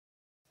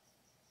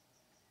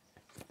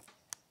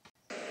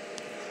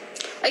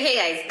Okay,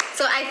 guys.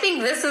 So I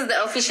think this is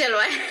the official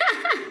one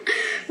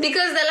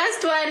because the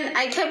last one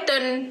I kept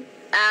on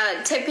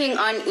tapping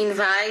on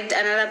invite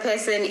another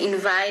person.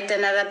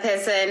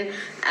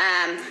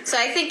 So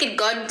I think it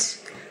got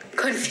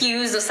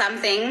confused or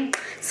something.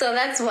 So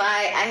that's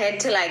why I had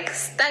to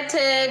start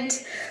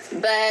it.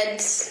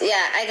 But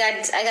yeah, I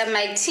got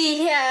my tea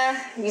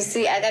here. You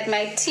see, I got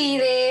my tea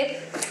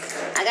there.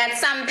 I got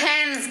some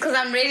pens because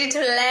I'm ready to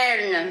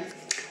learn.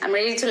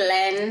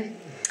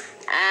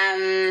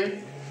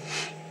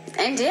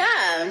 And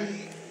yeah,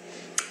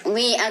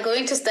 we are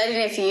going to start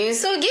in a few.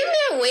 So give me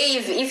a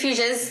wave if you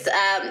just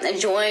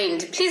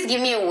joined. Please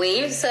give me a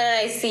wave so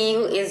that I see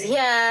who is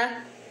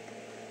here.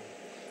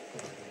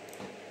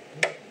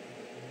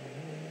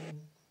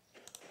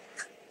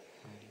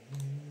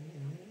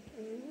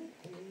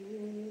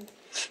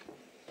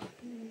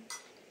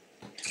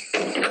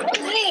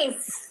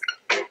 Yes,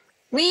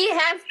 we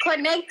have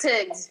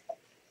connected.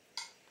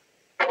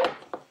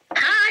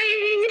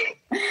 Hi.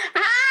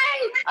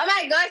 Oh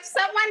my gosh,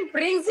 someone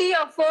brings you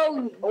your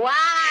phone. Wow.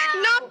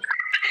 No.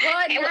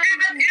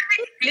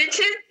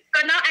 Glitches.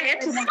 So now I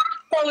had to swap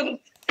phones.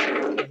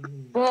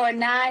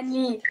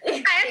 Vhonani. I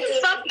had to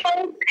swap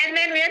phones and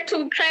then we had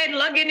to try and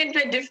log in into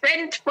a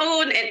different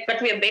phone.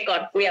 But we are back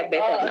on.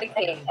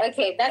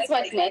 Okay. That's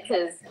what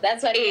matters.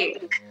 Matters.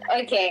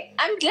 Okay.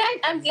 I'm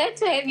glad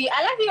to have you.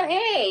 I love your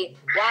hair.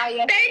 Wow,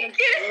 your hair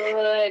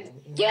looks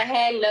good. Your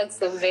hair looks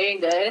very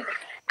good.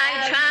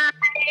 I try.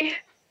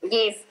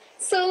 Yes.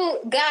 So,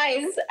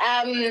 guys,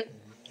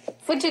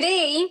 for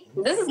today,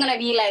 this is going to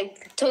be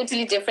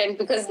totally different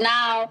because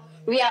now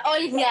we are all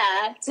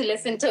here to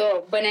listen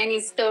to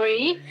Vhonani's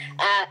story,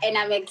 and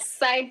I'm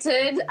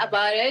excited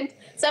about it.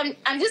 So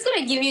I'm just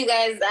going to give you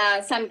guys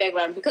some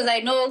background because I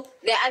know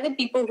there are other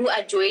people who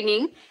are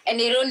joining and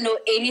they don't know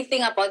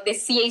anything about the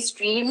CA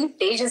stream.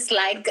 They just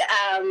like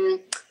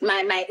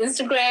my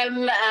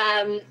Instagram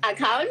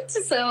account.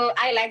 So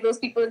I like those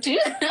people too.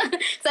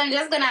 So I'm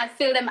just going to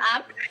fill them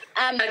up.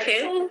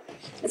 Okay.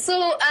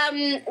 So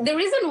the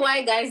reason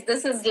why, guys,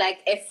 this is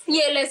a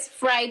Fearless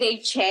Friday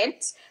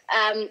chat,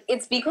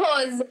 it's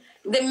because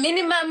the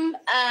minimum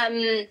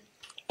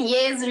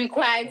years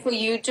required for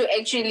you to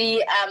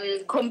actually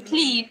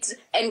complete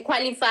and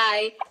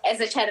qualify as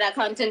a chartered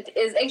accountant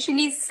is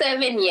actually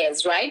 7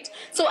 years, right?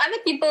 So other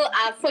people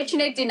are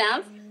fortunate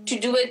enough to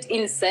do it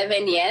in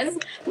 7 years.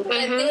 But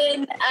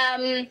then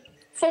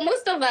for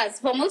most of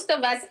us,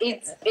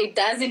 it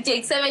doesn't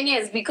take 7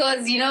 years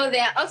because,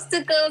 there are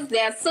obstacles,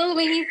 there are so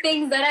many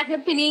things that are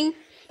happening.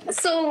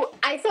 So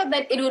I thought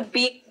that it would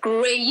be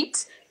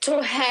great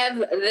to have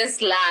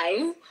this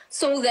live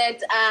so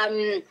that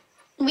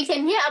we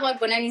can hear about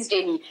Vhonani's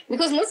journey.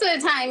 Because most of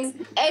the times,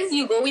 as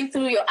you're going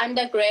through your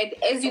undergrad,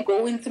 as you're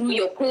going through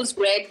your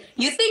postgrad,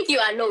 you think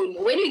you're alone.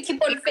 When you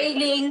keep on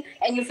failing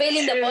and you're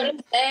failing the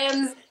board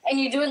exams and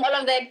you're doing all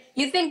of that,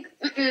 you think,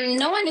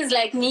 no one is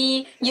like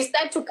me. You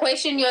start to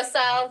question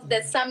yourself.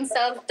 There's some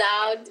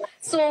self-doubt.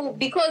 So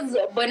because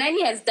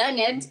Vhonani has done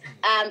it,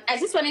 I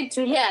just wanted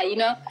to hear,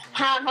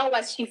 how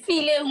was she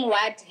feeling?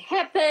 What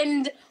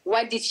happened?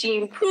 What did she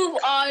improve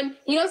on?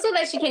 So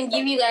that she can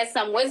give you guys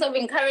some words of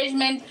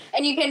encouragement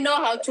and you can know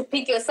how to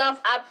pick yourself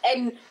up.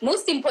 And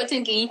most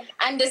importantly,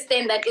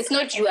 understand that it's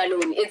not you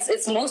alone.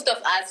 It's most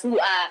of us who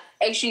are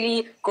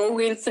actually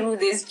going through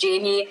this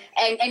journey.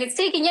 And it's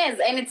taking years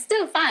and it's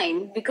still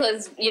fine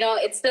because,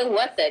 it's still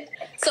worth it.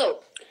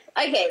 So,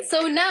 okay.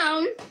 So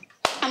now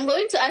I'm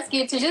going to ask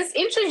you to just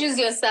introduce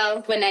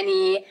yourself,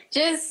 Vhonani.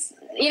 Just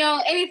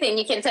anything.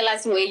 You can tell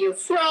us where you're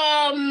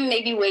from,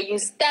 maybe where you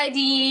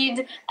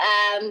studied,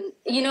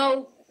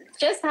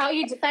 just how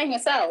you define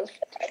yourself.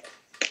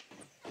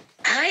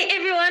 Hi,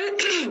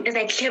 everyone. As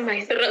I clear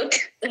my throat.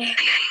 So,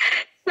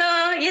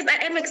 yes,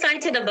 I am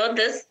excited about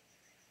this.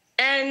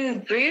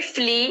 And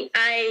briefly,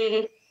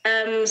 I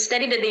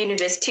studied at the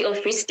University of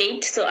Free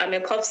State. So I'm a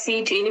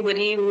COPC to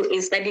anybody who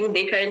is studying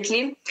there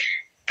currently.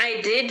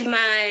 I did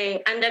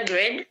my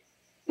undergrad,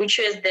 which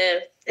was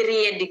the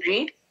 3-year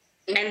degree.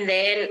 And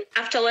then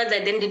afterwards, I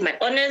then did my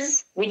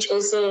honors, which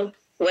also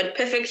went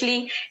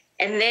perfectly.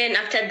 And then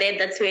after that,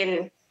 that's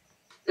when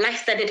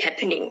life started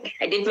happening.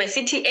 I did my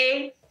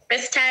CTA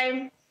first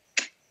time,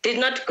 did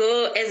not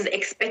go as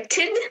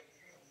expected.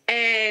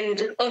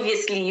 And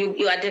obviously,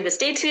 you are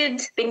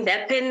devastated, things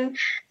happen.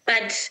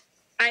 But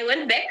I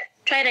went back,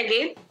 tried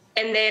again.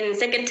 And then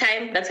second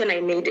time, that's when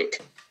I made it.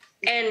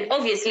 And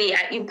obviously,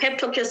 you pep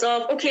talk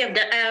yourself, okay,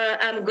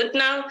 I'm good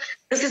now.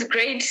 This is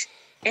great.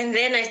 And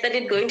then I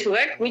started going to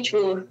work, which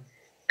we'll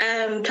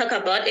talk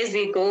about as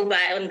we go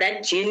by on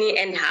that journey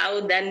and how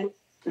then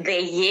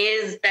the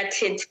years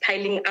started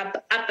piling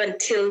up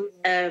until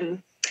the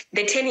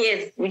 10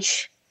 years,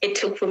 which it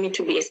took for me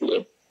to be a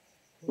CA.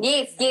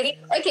 Yes.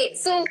 Okay,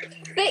 so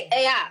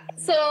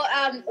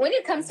when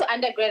it comes to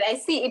undergrad, I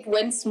see it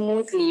went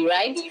smoothly,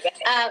 right?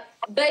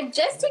 But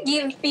just to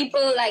give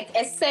people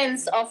a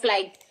sense of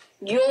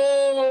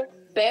your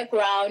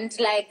background,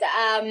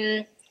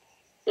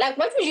 Like,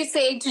 what would you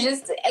say to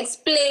just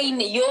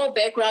explain your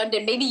background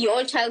and maybe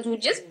your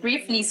childhood just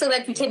briefly so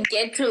that we can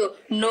get to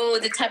know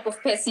the type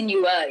of person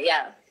you are?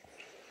 Yeah.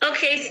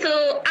 Okay,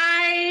 so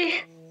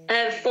I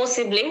have 4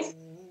 siblings.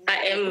 I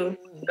am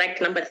like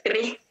number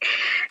 3.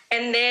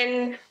 And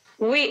then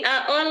we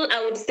are all,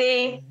 I would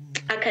say,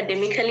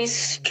 academically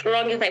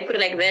strong, if I put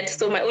it like that.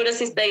 So my older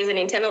sister is an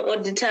internal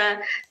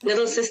auditor,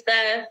 little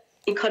sister,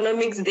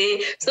 economics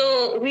day.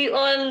 So we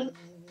all,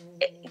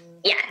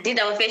 did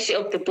our fair share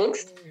of the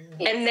books.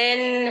 And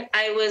then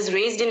I was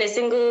raised in a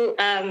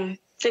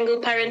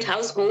single parent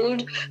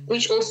household,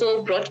 which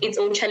also brought its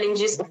own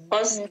challenges, of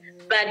course.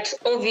 But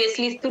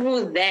obviously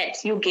through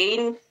that, you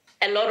gain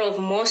a lot of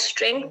more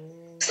strength.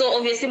 So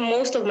obviously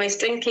most of my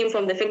strength came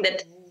from the fact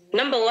that,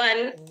 number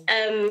one,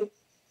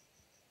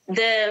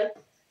 the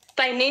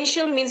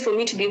financial means for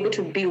me to be able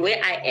to be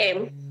where I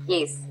am.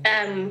 Yes.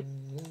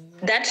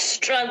 That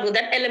struggle,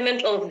 that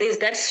element of this,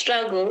 that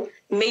struggle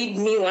made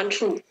me want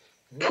to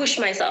push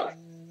myself.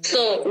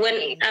 So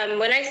when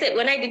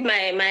I did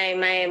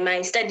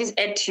my studies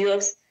at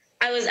UOS,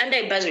 I was under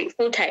a bursary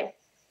full time.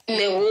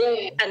 The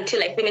whole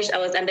until I finished, I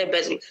was under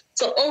bursary.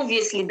 So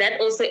obviously that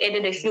also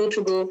added a fuel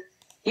to go,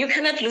 you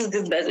cannot lose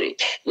this bursary.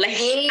 Like,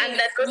 and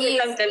that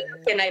circumstance,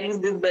 can I lose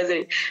this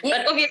bursary? Yes.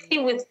 But obviously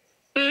with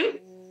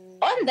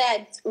on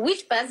that,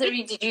 which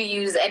bursary did you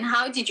use and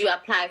how did you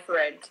apply for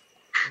it?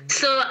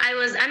 So I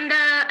was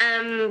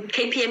under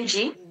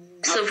KPMG.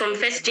 So from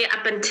first year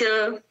up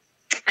until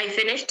I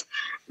finished.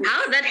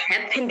 How that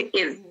happened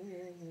is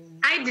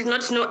I did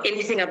not know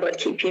anything about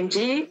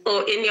KPMG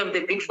or any of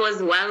the Big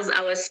Fours whilst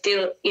I was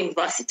still in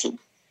varsity.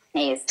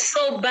 Yes.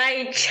 So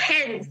by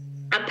chance,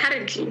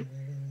 apparently,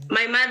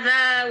 my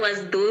mother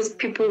was those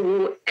people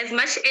who, as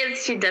much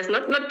as she does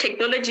not know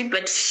technology,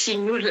 but she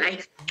knew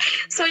life.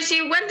 So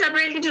she went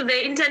apparently to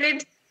the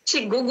internet.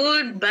 She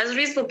Googled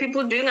bursaries for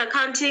people doing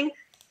accounting.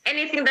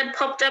 Anything that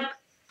popped up,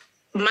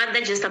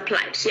 mother just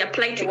applied. She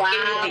applied to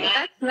everything.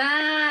 That's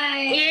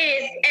nice.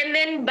 Yes, and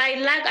then by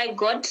luck I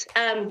got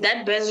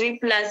that bursary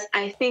plus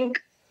I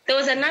think there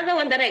was another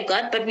one that I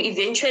got, but we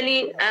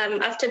eventually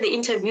after the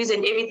interviews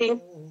and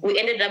everything, we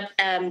ended up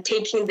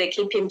taking the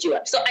KPMG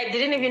one. So I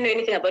didn't even know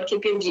anything about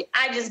KPMG.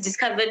 I just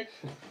discovered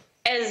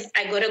as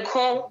I got a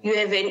call, you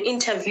have an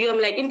interview.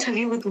 I'm like,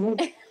 interview with who?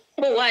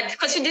 For what?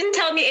 Because she didn't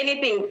tell me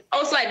anything.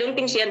 Also, I don't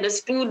think she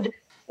understood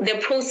the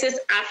process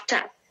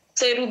after.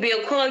 So it will be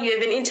a call, you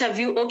have an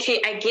interview.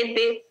 Okay, I get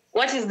there.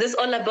 What is this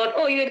all about?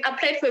 Oh, you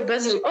applied for a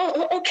bursary.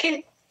 Oh,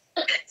 okay.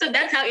 So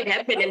that's how it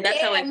happened, and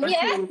that's how I got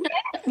to.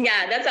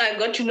 Yeah, that's how I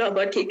got to know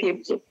about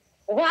KPMG.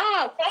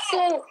 Wow.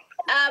 So,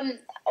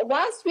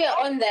 whilst we're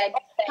on that,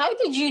 how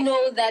did you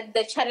know that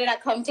the Chartered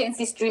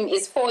Accountancy stream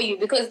is for you?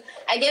 Because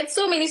I get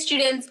so many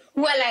students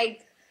who are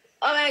like,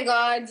 oh my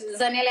God,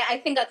 Zanele, I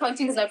think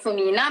accounting is not for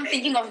me. Now I'm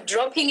thinking of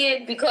dropping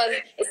it because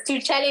it's too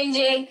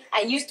challenging.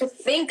 I used to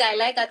think I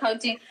like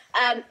accounting.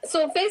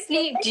 So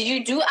firstly, did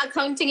you do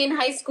accounting in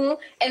high school?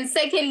 And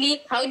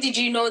secondly, how did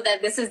you know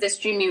that this is the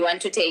stream you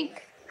want to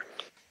take?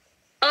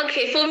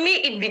 Okay, for me,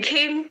 it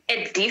became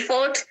a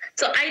default.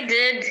 So I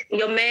did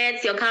your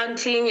maths, your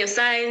accounting, your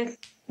science,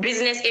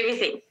 business,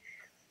 everything.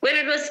 When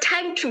it was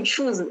time to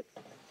choose,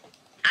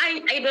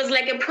 it was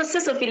like a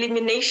process of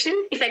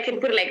elimination, if I can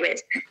put it like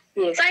that.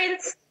 Yes.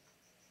 Science,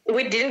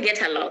 we didn't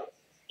get along.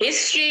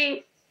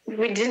 History,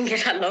 we didn't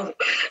get along.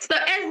 So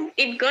as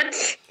it got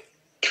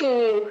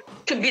to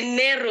be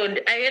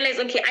narrowed, I realized,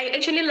 okay, I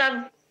actually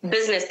love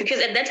business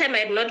because at that time I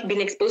had not been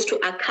exposed to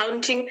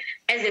accounting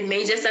as a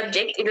major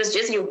subject. It was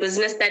just your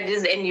business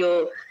studies and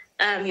your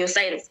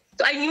science.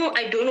 So I knew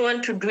I don't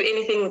want to do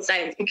anything with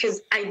science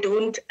because I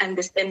don't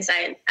understand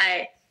science.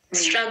 I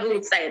struggle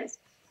with science.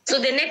 So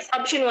the next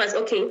option was,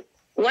 okay,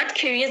 what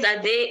careers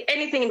are there?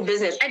 Anything in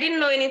business. I didn't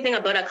know anything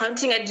about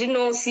accounting. I didn't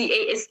know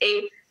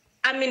CASA.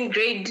 I'm in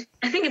grade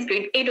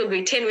 8 or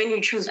grade 10 when you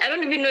choose. I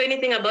don't even know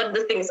anything about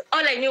the things.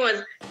 All I knew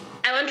was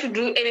I want to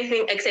do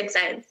anything except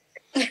science.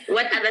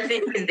 What other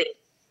thing is there?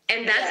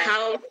 And that's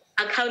how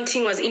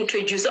accounting was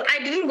introduced. So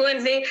I didn't go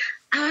and say,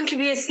 I want to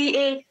be a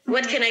CA.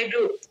 What can I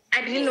do?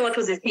 I didn't know what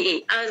was a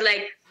CA. I was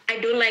like, I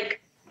don't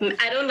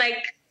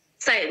like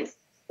science.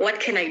 What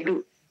can I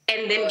do?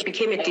 And then it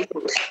became a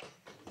default.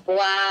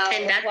 Wow.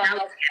 And that's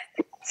how.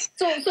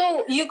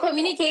 So you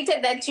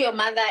communicated that to your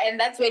mother, and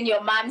that's when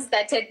your mom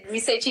started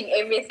researching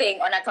everything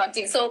on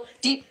accounting. So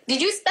did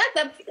you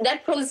start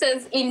that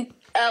process in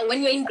when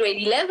you were in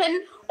grade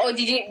 11, or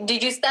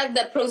did you start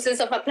the process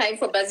of applying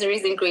for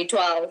bursaries in grade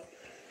 12?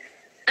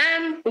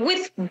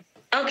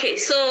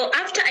 So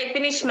after I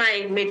finished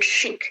my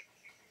matric,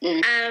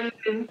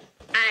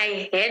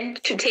 I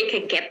had to take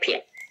a gap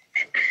year.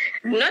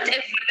 Not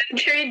a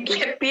voluntary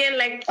gap year,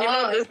 like,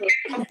 those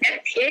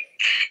gap years.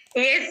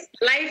 Yes,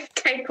 life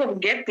type of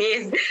gap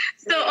years.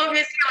 So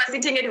obviously I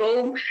was sitting at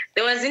home.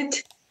 There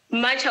wasn't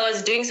much I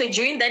was doing. So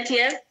during that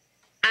year,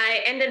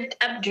 I ended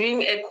up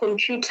doing a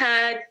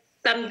computer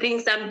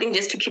something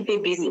just to keep me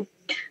busy.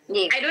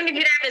 Yes. I don't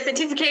even have a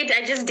certificate.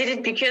 I just did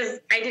it because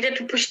I needed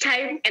to push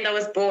time and I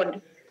was bored.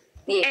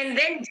 Yes. And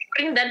then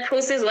during that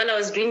process, while I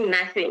was doing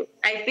nothing,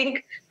 I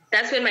think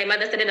that's when my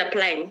mother started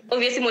applying.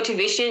 Obviously,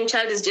 motivation,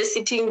 child is just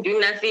sitting, doing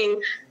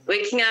nothing,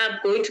 waking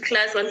up, going to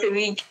class once a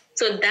week.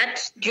 So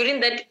that during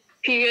that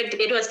period,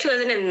 it was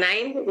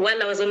 2009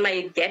 while I was on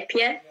my gap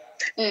year.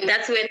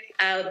 That's when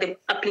the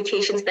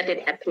application started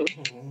happening.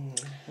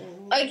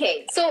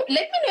 Okay, so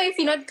let me know if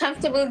you're not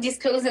comfortable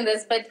disclosing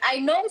this, but I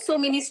know so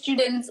many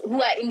students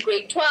who are in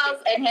grade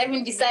 12 and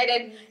haven't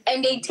decided,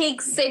 and they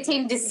take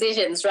certain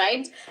decisions,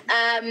 right?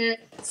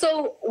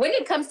 So when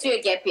it comes to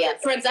your gap year,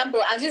 for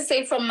example, I'll just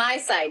say from my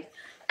side,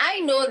 I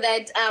know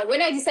that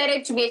when I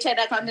decided to be a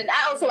chartered accountant,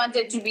 I also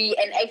wanted to be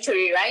an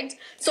actuary, right?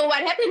 So what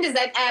happened is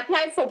that I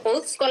applied for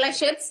both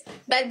scholarships,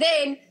 but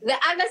then the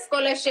other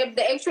scholarship,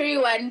 the actuary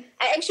one,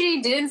 I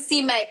actually didn't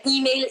see my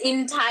email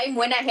in time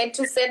when I had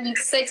to send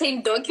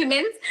certain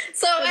documents.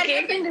 So what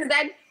happened is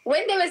that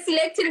when they were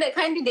selecting the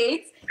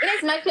candidates, in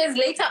as much as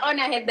later on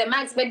I had the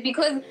marks, but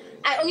because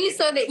I only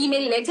saw the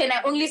email later and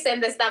I only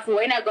sent the stuff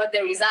when I got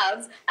the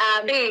results.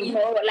 You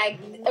know, like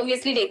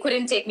obviously they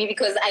couldn't take me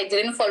because I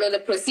didn't follow the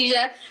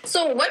procedure.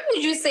 So what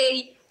would you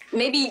say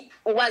maybe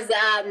was,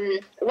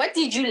 what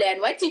did you learn?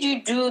 What did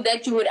you do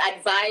that you would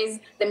advise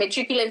the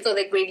matriculants or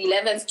the grade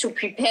 11s to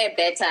prepare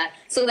better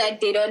so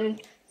that they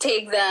don't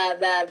take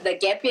the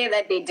gap year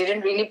that they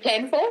didn't really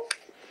plan for?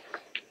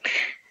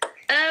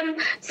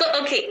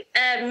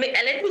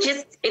 Let me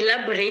just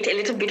elaborate a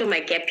little bit on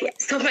my gap year.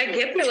 So my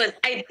gap year was,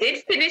 I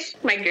did finish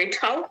my grade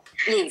 12.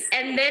 Yes.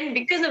 And then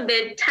because of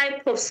the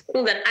type of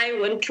school that I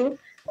went to,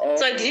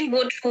 so I didn't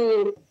go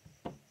to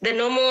the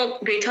normal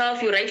grade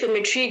 12, you write your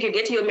matric, you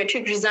get your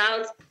matric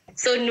results.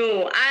 So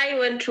no, I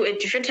went to a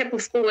different type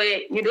of school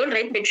where you don't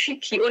write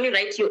matric, you only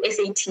write your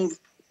SATs.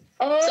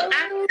 So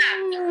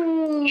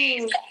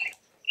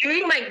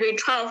during my grade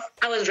 12,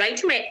 I was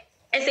writing my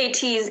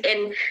SATs,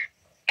 and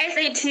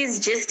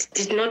SATs just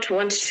did not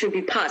want to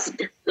be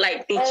passed.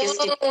 Like they just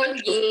did not want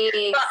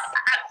to.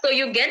 So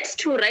you get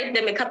to write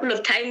them a couple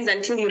of times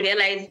until you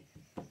realize,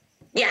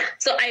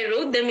 So I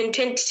wrote them in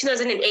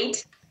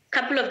 2008.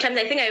 Couple of times.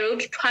 I think I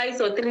wrote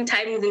twice or three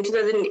times in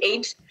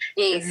 2008.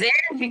 Yes.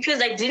 Then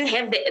because I didn't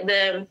have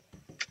the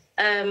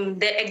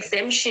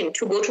exemption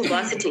to go to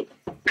varsity,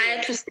 I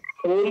had to stay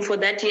home for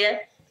that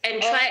year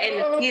and try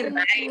and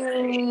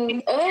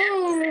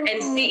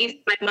see if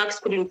my marks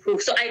could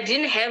improve. So I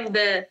didn't have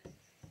the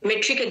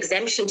matric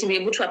exemption to be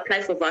able to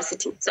apply for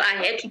varsity. So I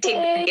had to take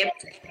the gap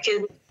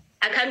because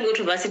I can't go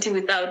to varsity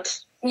without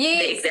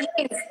the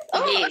exemption.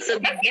 So the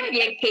gap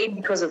year came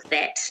because of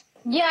that.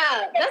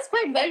 Yeah, that's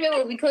quite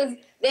valuable because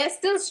there are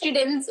still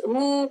students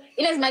who,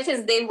 in as much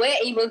as they were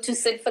able to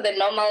sit for the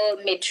normal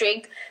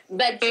matric,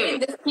 but during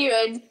this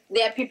period,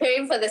 they are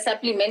preparing for the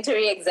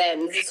supplementary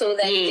exams so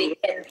that they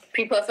can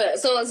prepare for.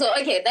 So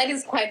okay, that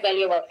is quite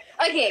valuable.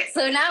 Okay,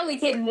 so now we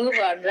can move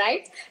on,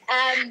 right?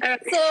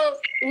 So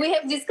we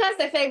have discussed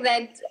the fact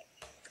that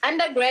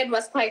undergrad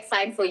was quite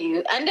fine for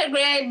you.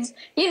 Undergrad,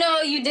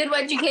 you did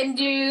what you can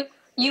do.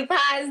 You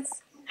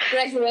passed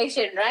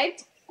graduation,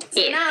 right?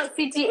 So now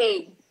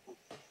CTA.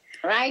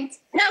 Right?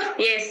 No.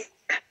 Yes.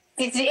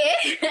 CTA?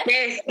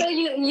 Yes. So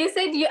you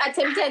said you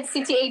attempted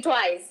CTA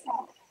twice?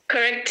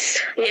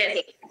 Correct. Yes.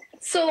 Okay.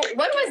 So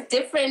what was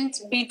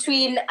different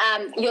between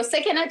your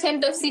second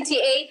attempt of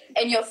CTA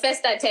and your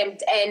first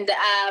attempt? And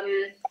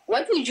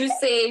what would you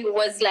say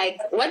was like,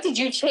 what did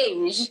you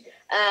change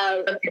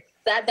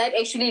that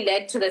actually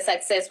led to the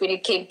success when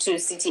it came to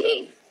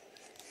CTA?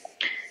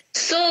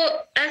 So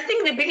I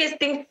think the biggest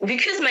thing,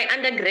 because my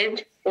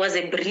undergrad was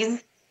a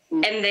breeze,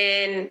 and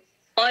then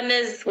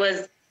honors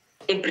was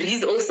a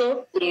breeze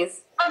also.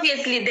 Yes.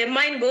 Obviously, the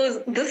mind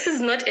goes, this is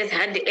not as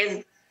hard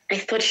as I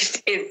thought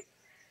it is.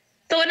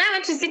 So when I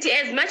went to city,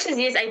 as much as,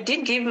 yes, I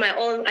did give my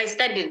all, I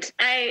studied.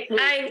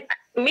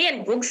 Me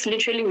and books,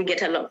 literally, we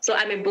get along. So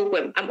I'm a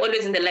bookworm. I'm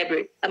always in the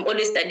library. I'm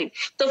always studying.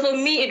 So for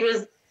me,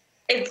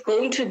 it's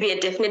going to be a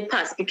definite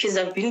pass because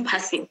I've been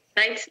passing,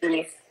 right?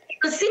 Yes.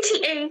 So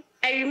CTA,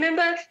 I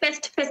remember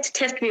first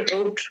test we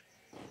wrote,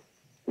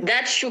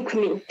 that shook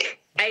me.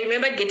 I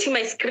remember getting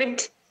my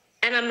script,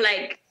 and I'm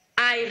like,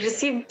 I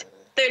received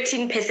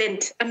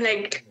 13%. I'm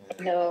like,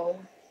 no.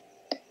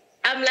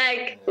 I'm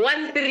like,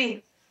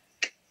 1-3.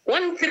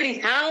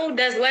 How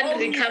does one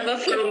recover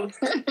from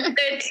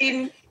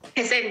 13%?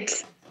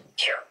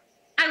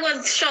 I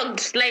was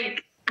shocked.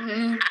 Like,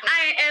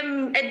 I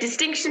am a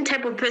distinction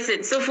type of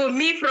person. So for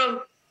me,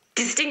 from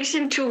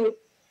distinction to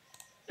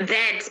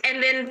that,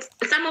 and then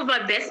some of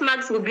my best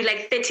marks would be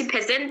like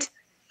 30%,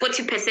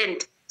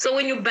 40%. So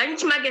when you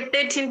benchmark a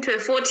 13 to a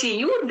 40,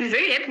 you would be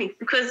very happy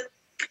because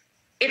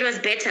it was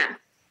better.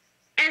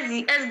 As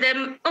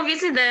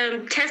obviously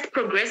the test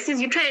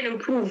progresses, you try and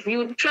improve.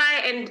 You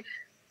try, and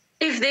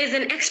if there's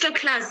an extra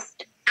class,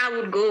 I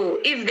would go.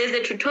 If there's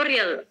a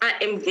tutorial, I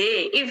am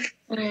there. If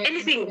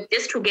anything,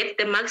 just to get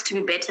the marks to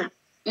be better.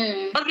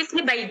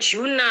 Obviously by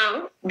June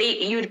now,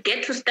 you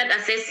get to start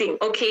assessing,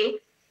 okay,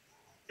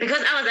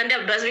 because I was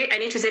under bursary, I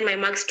need to send my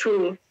marks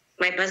to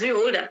my bursary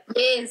holder.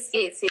 Yes.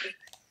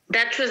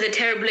 That was a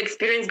terrible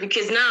experience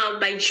because now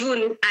by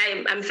June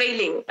I'm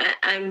failing.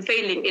 I'm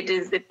failing.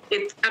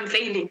 I'm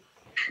failing.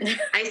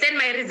 I send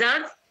my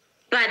results.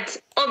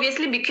 But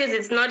obviously, because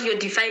it's not your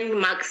defining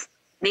marks,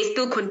 they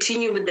still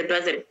continue with the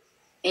bursary.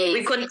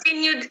 We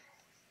continued.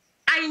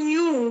 I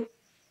knew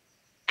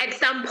at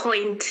some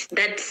point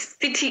that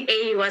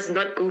CTA was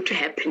not going to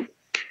happen.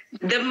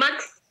 The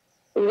marks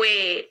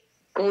were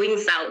going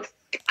south.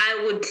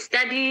 I would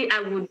study.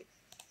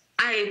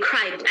 I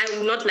cried. I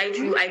will not lie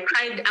to you. I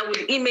cried. I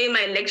would email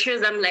my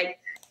lecturers. I'm like,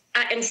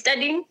 I am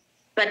studying,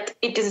 but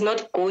it is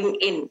not going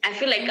in. I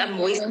feel like I'm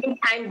wasting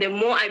time. The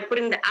more I put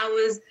in the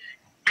hours,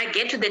 I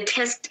get to the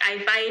test, I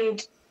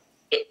find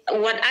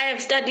what I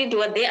have studied,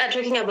 what they are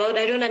talking about,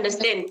 I don't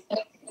understand.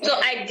 So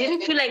I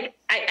didn't feel like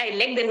I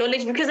lack the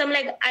knowledge, because I'm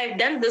like, I've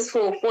done this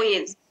for 4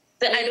 years.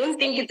 So I don't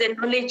think it's a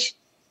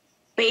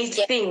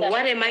knowledge-based thing.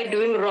 What am I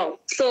doing wrong?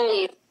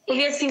 So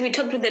obviously we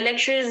talked with the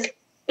lecturers.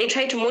 They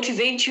try to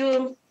motivate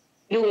you.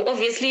 You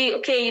obviously,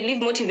 okay, you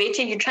leave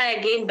motivated, you try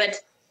again, but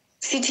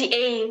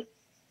CTA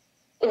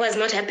was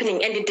not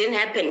happening, and it didn't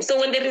happen. So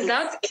when the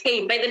results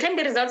came, by the time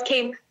the results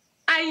came,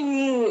 I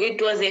knew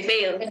it was a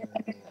fail.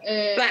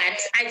 But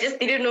I just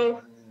didn't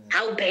know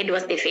how bad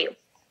was the fail.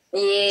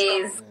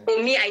 Yes. So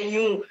for me, I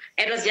knew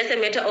it was just a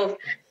matter of,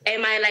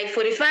 am I like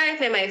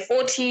 45? Am I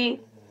 40?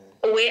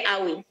 Where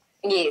are we?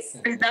 Yes.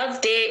 Results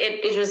day,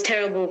 it was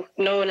terrible.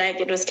 No, like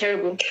it was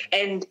terrible.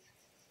 And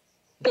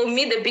for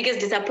me, the biggest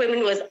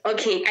disappointment was,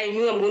 okay, I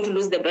knew I'm going to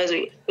lose the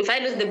bursary. If I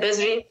lose the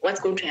bursary, what's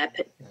going to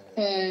happen?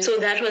 So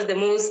that was the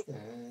most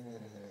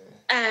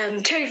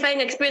terrifying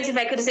experience, if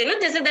I could say.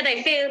 Not just that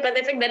I failed, but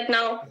the fact that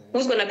now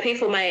who's going to pay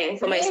for my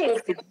school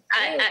fees?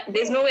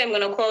 There's no way I'm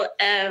going to call,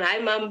 hi,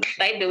 Mom,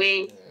 by the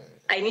way,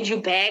 I need you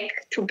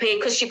back to pay,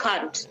 because she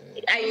can't.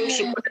 I knew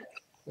she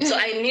couldn't. So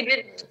I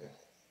needed,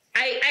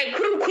 I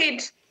couldn't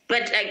quit,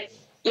 but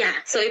yeah,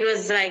 so it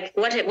was like,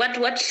 what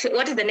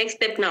is the next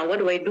step now? What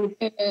do I do?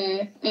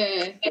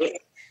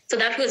 So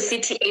that was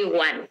CTA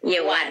 1,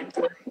 year 1.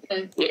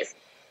 Yes.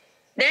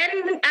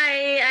 Then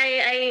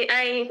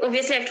I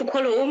obviously have to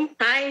call home.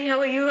 Hi, how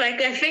are you? I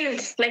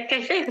failed.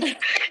 I failed.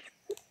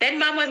 Then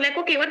Mom was like,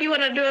 okay, what do you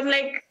want to do? I'm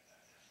like,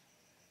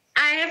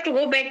 I have to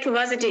go back to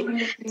varsity.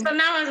 So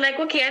now I was like,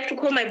 okay, I have to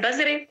call my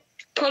bursary,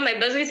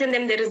 send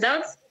them the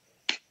results.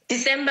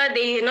 December,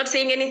 they're not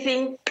saying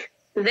anything.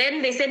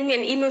 Then they send me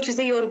an email to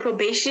say you're on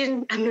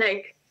probation. I'm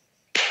like,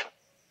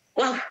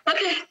 wow,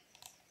 okay.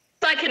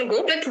 So I can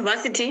go back to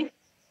varsity,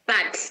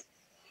 but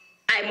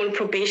I'm on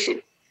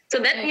probation. So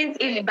that means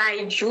if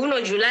by June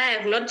or July I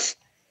have not,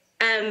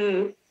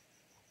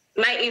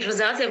 my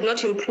results have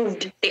not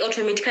improved, they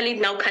automatically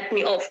now cut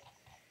me off.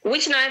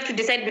 Which now I have to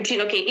decide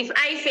between, okay, if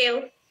I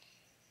fail,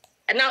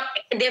 and now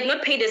they have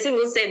not paid a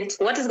single cent,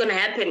 what is going to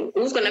happen?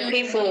 Who's going to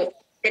pay for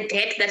the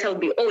debt that I'll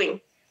be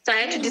owing? So I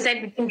had to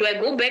decide between, do I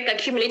go back,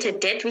 accumulate a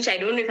debt, which I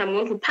don't know if I'm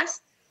going to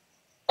pass,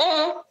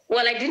 or,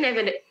 well, I didn't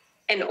have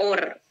an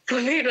order. For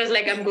me, it was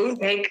like, I'm going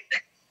back.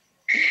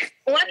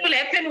 What will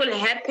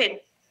happen.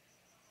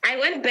 I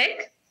went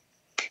back,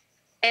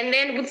 and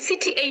then with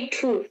CTA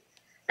 2,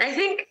 I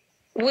think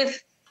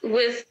with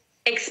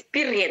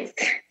experience,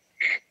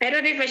 I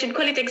don't know if I should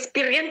call it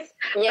experience,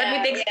 but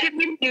with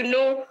experience, you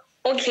know,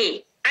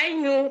 okay, I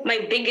knew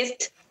my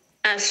biggest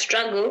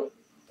struggle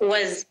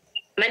was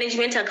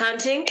management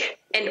accounting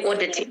and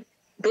auditing.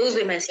 Those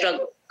were my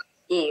struggle.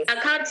 Yes.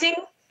 Accounting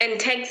and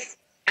tax,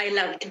 I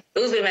loved.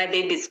 Those were my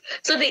babies.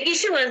 So the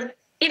issue was,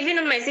 even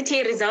on my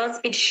CTA results,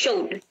 it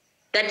showed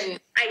that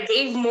I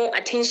gave more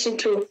attention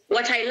to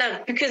what I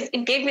love, because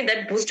it gave me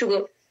that boost to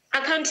go,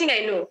 accounting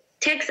I know,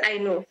 tax I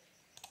know,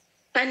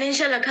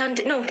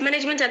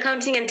 management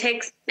accounting and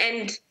tax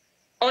and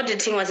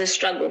auditing was a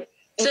struggle.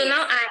 So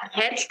now I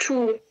had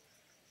to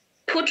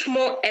put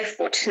more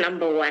effort,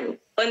 number one,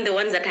 on the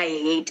ones that I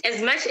hate.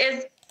 As much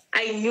as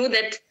I knew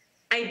that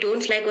I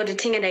don't like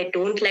auditing and I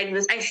don't like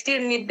this, I still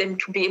need them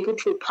to be able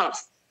to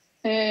pass.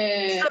 So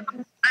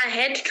I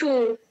had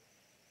to,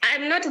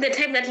 I'm not the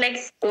type that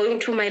likes going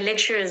to my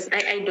lectures.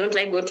 I don't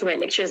like going to my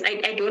lectures.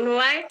 I don't know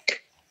why.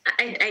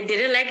 I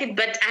didn't like it,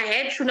 but I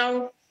had to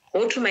now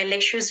go to my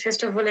lectures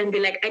first of all and be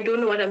like, I don't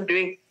know what I'm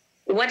doing.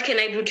 What can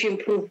I do to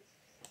improve?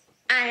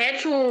 I had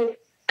to,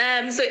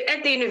 so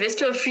at the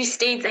University of Free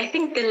State, I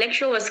think the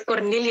lecturer was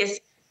Cornelius.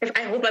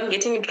 I hope I'm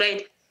getting it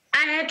right.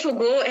 I had to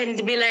go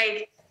and be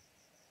like,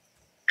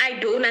 I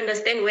don't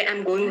understand where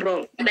I'm going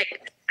wrong.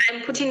 Like,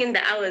 I'm putting in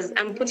the hours,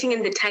 I'm putting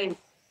in the time.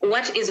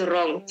 What is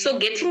wrong? So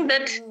getting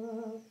that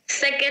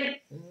second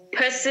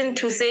person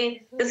to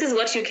say, this is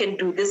what you can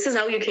do, this is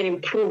how you can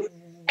improve,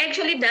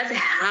 actually does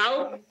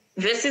help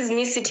versus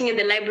me sitting in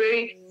the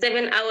library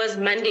 7 hours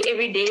Monday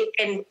every day,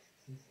 and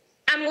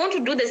I'm going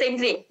to do the same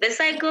thing. The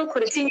cycle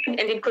continued and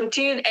it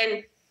continued,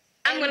 and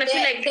I'm going to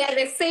feel like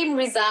they're the same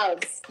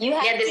results. You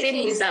have the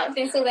same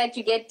results so that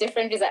you get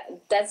different results.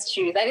 That's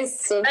true. That is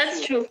so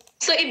That's true.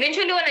 So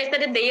eventually when I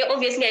started the year,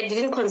 obviously I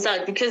didn't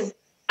consult because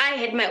I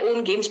had my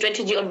own game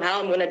strategy on how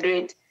I'm going to do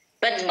it.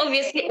 But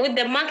obviously with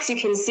the marks, you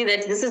can see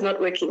that this is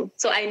not working.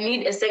 So I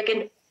need a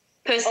second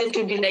person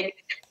to be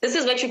like, this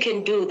is what you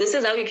can do. This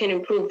is how you can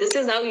improve. This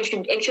is how you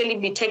should actually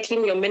be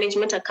tackling your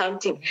management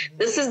accounting.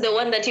 This is the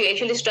one that you're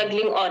actually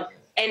struggling on.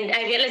 And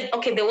I realized,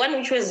 okay, the one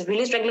which was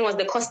really struggling was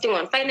the costing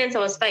one. Finance, I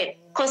was fine.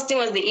 Costing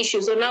was the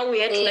issue. So now we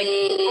had to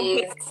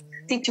like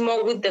sit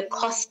more with the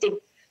costing.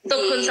 So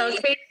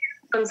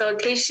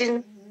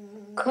consultation.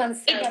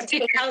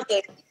 It helped.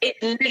 It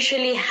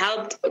literally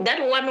helped. That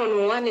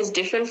one-on-one is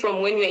different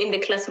from when you're in the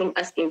classroom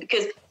asking,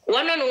 because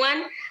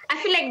one-on-one, I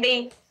feel like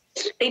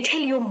they tell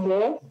you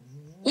more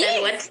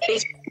than what they're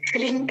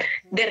telling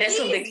the rest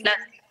of the class.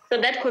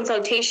 So that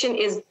consultation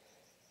is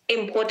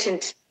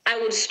important. I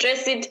would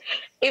stress it.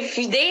 If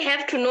they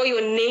have to know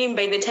your name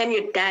by the time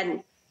you're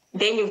done,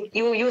 then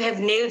you have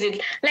nailed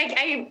it. Like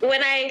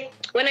when I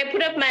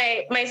put up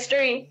my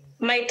story,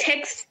 my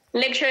text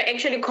lecturer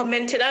actually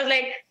commented. I was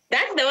like,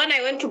 that's the one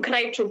I went to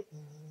cry to.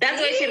 That's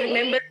why she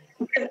remembered,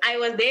 because I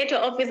was there to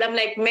office. I'm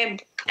like, ma'am,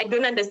 I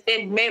don't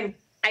understand, ma'am.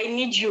 I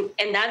need you.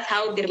 And that's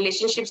how the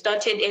relationship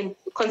started, and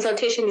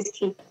consultation is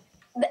key.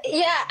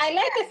 Yeah, I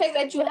like the fact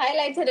that you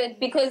highlighted it,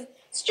 because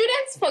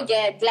students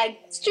forget that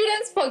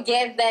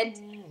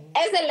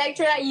as a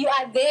lecturer, you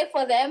are there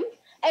for them.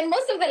 And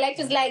most of the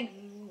lectures, like,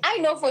 I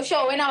know for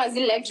sure when I was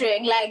in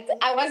lecturing, like,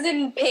 I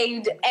wasn't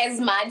paid as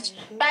much,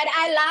 but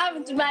I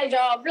loved my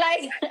job.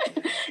 Like,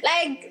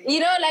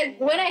 like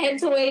when I had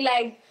to weigh,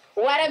 like,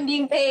 what I'm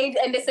being paid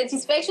and the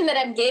satisfaction that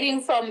I'm getting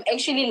from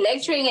actually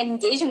lecturing and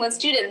engaging with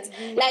students,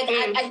 like,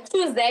 I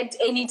choose that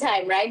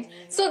anytime, right?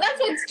 So that's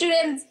what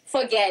students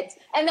forget.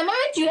 And the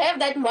moment you have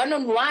that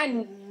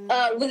one-on-one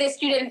with a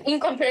student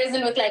in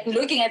comparison with, like,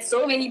 looking at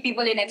so many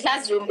people in a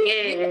classroom,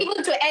 you're able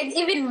to add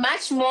even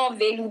much more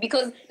value,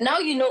 because now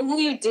you know who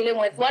you're dealing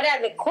with, what are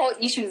the core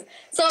issues.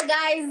 So,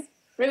 guys,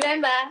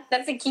 remember,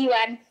 that's a key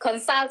one.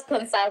 Consult.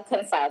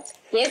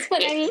 Yes,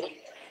 Vhonani?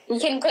 You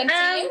can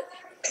continue.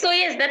 So,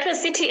 yes, that was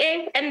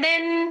CTA. And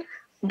then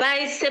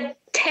by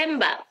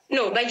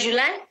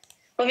July,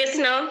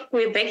 obviously now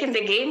we're back in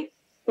the game.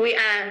 We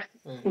are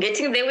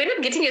getting there. We're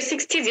not getting your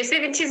 60s, your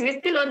 70s. We're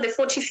still on the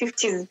 40s,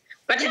 50s.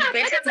 But it's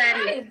better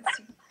than...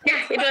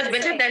 Yeah, it was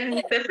better than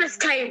the first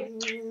time.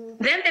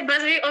 Then the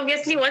bursary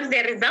obviously wants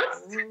their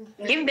results.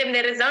 Give them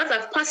the results.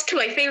 I've passed 2,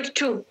 I failed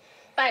 2.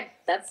 But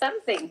that's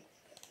something.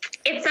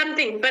 It's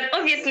something. But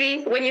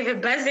obviously, when you have a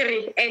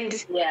bursary and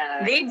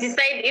they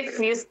decide if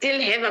you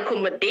still have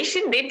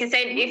accommodation, they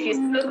decide if you're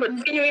still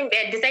continuing,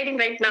 they're deciding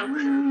right now.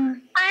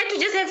 I had to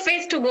just have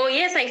faith to go,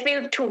 yes, I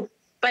failed 2.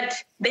 But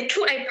the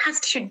 2 I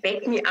passed should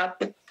back me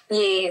up.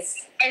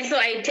 Yes. And so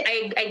I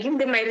give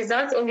them my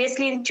results.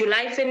 Obviously,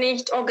 July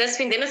finished, August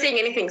finished. They're not saying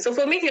anything. So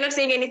for me, if you're not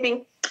saying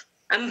anything,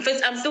 I'm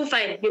still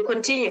fine. You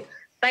continue.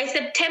 By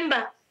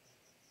September,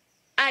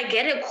 I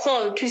get a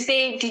call to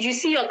say, did you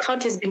see your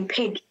account has been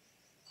paid?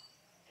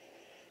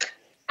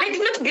 I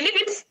did not believe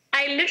it.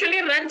 I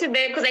literally ran to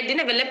there because I didn't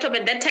have a laptop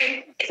at that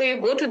time. So you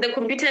go to the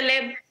computer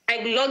lab, I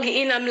log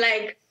in, I'm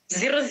like,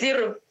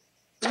 0.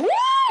 Woo!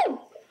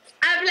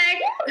 I'm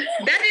like,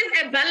 that is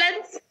a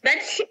balance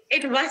that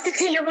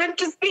university you want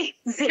to see.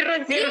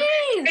 0.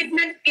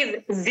 Statement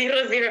is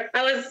 0.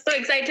 I was so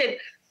excited.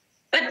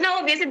 But now,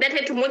 obviously, that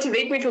had to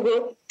motivate me to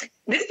go,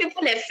 these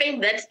people have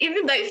failed that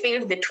even though I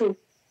failed the 2,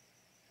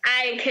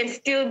 I can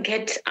still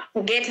get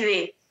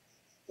there.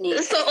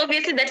 Yes. So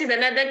obviously that is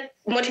another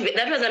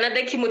that was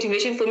another key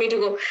motivation for me to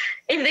go.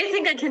 If they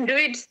think I can do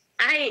it,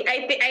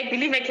 I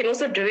believe I can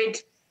also do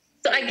it.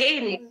 So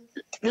again,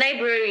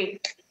 library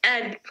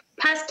and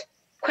past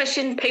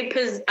question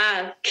papers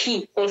are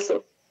key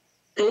also.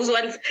 Those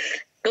ones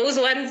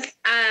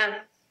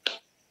are,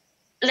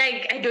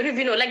 like, I don't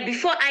even know. Like,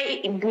 before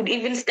I would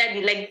even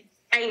study, like,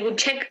 I would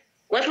check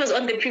what was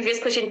on the previous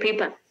question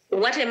paper.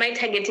 What am I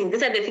targeting?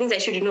 These are the things I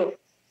should know.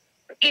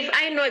 If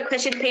I know a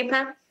question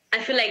paper, I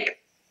feel like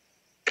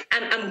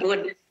I'm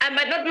good. I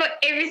might not know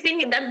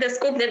everything in the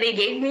scope that they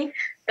gave me,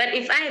 but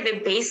if I have a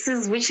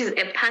basis, which is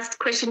a past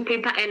question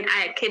paper, and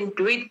I can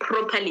do it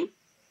properly,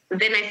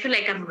 then I feel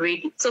like I'm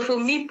ready. So for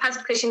me,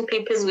 past question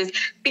papers was,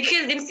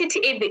 because in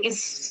CTA, there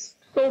is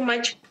so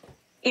much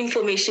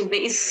information.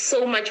 There is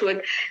so much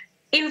work.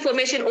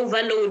 Information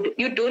overload.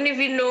 You don't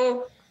even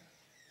know,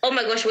 oh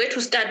my gosh, where to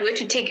start, where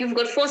to take. You've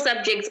got 4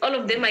 subjects. All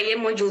of them are year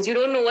modules. You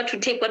don't know what to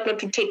take, what not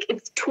to take.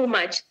 It's too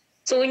much.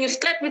 So when you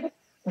start with,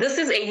 this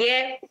is a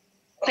year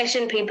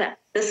question paper,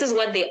 this is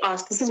what they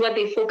asked, this is what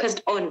they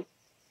focused on.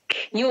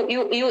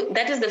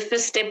 That is the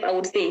first step, I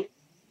would say.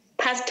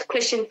 Past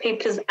question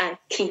papers are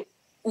key.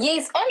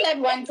 Yes, on that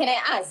one, can I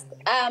ask?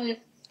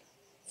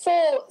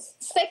 For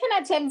second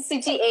attempt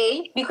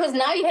CTA, because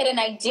now you had an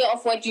idea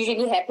of what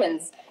usually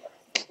happens,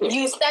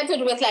 you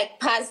started with, like,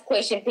 past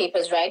question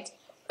papers, right?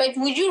 But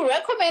would you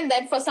recommend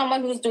that for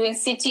someone who's doing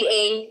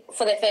CTA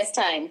for the first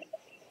time?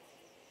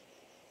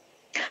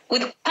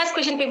 With past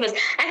question papers,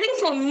 I think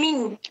for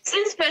me,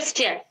 since first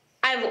year,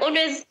 I've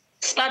always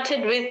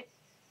started with,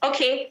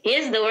 okay,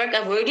 here's the work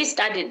I've already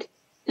started.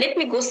 Let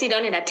me go sit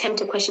down and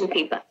attempt a question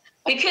paper.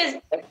 Because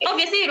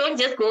obviously you don't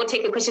just go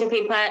take a question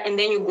paper and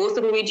then you go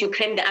through it, you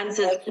cram the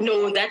answers.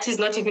 No, that is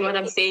not even what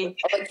I'm saying.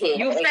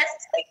 You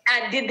first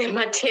did the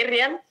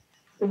material.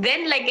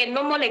 Then, like a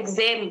normal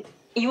exam,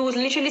 you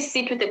literally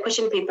sit with the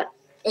question paper.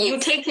 You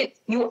take it,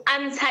 you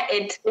answer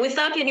it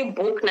without any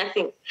book,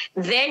 nothing.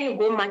 Then you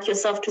go mark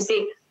yourself to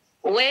say,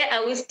 where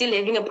are we still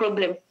having a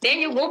problem? Then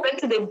you go back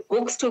to the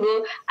books to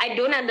go, I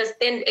don't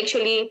understand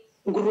actually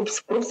groups.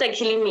 Groups are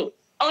killing me.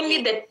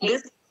 Only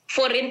this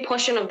foreign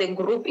portion of the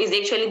group is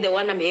actually the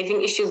one I'm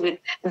having issues with.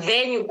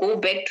 Then you go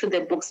back to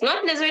the books.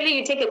 Not necessarily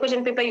you take a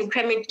question paper, you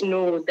cram it.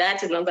 No,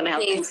 that is not going to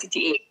help you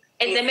CTA.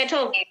 It's a matter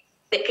of,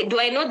 do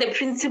I know the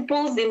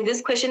principles in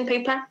this question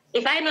paper?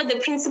 If I know the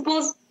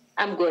principles,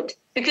 I'm good.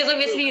 Because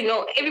obviously, you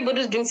know,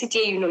 everybody's doing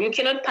CTA, you know, you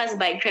cannot pass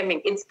by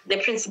cramming. It's the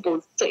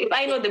principles. So if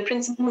I know the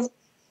principles,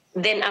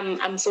 then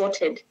I'm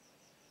sorted.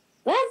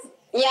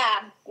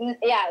 Yeah.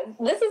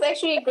 This is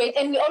actually great.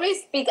 And we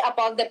always speak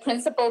about the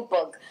principle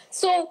book.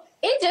 So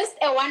in just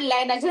a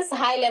one-liner, just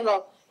high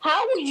level,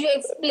 how would you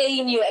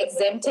explain your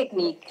exam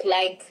technique?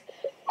 Like,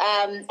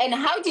 and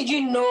how did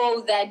you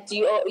know that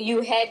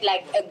you had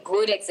like a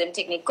good exam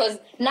technique? Because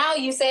now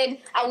you said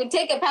I would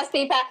take a past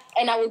paper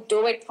and I would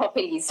do it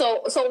properly.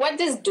 So what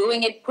does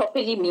doing it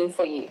properly mean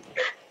for you?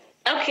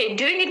 Okay,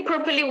 doing it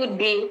properly would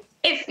be,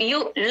 if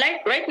you,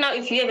 like right now,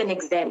 if you have an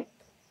exam,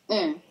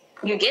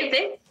 you get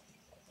there,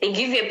 they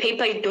give you a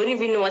paper, you don't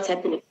even know what's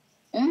happening.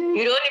 You don't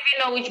even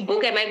know which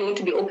book am I going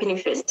to be opening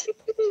first.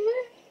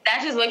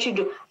 That is what you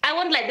do. I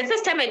won't lie, the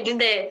first time I did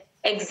the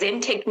exam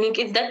technique,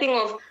 it's that thing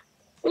of,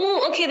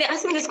 oh, okay, they're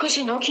asking this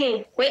question,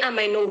 okay, where are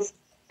my notes?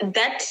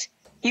 That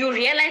you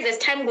realize as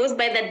time goes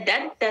by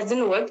that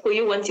doesn't work for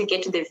you once you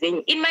get to the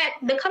venue. In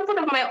the comfort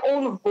of my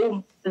own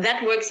home,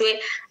 that works where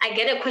I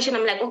get a question,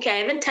 I'm like, okay, I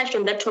haven't touched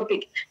on that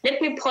topic.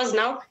 Let me pause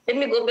now. Let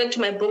me go back to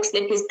my books.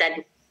 Let me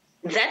study.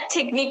 That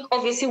technique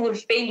obviously will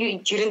fail you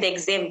during the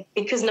exam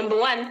because number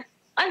one,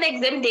 on the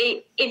exam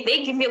day, if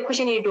they give you a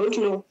question you don't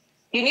know,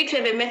 you need to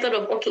have a method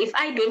of, okay, if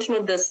I don't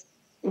know this,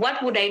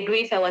 what would I do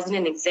if I was in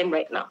an exam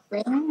right now?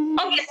 Obviously,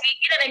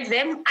 in an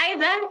exam,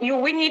 either you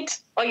win it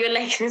or you're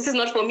like, this is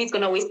not for me, it's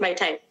going to waste my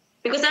time.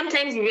 Because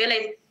sometimes you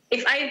realize,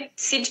 if I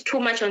sit too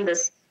much on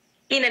this,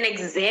 in an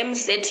exam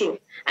setting,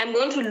 I'm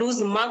going to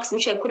lose marks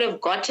which I could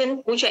have gotten,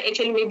 which are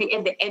actually maybe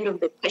at the end of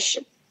the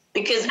question,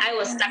 because I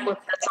was stuck with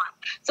that one.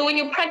 So when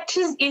you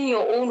practice in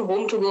your own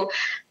home to go,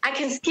 I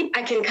can skip,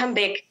 I can come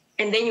back,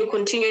 and then you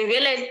continue and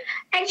realize,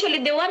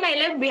 actually, the one I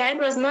left behind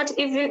was not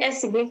even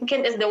as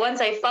significant as the ones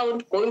I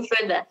found going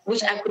further,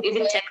 which I could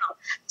even check out.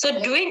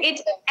 So doing it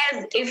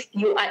as if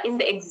you are in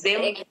the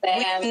exam with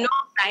no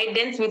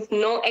guidance, with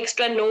no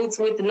extra notes,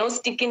 with no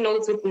sticky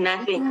notes, with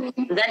nothing,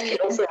 that can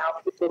also help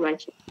you so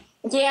much.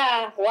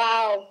 Yeah,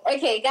 wow.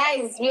 Okay,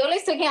 guys, we're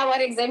always talking about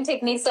exam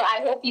techniques, so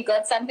I hope you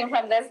got something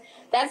from this.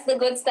 That's the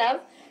good stuff.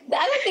 The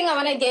other thing I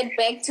want to get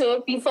back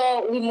to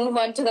before we move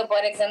on to the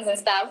board exams and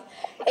stuff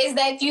is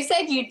that you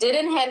said you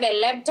didn't have a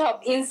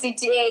laptop in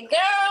CTA.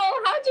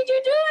 Girl, how did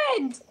you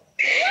do it?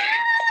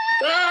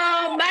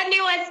 Oh, money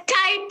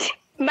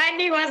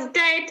was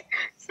tight.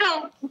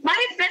 So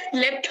my first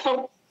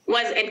laptop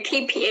was at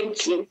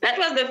KPMG. That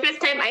was the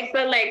first time I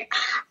felt like,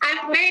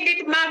 I've made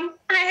it, Mom.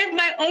 I have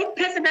my own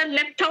personal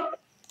laptop.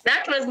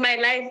 That was my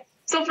life.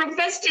 So from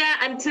first year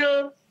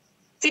until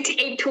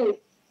CTA 2,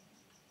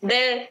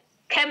 the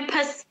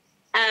campus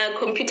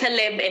computer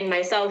lab and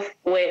myself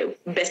were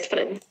best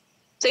friends.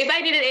 So if I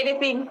needed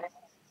anything,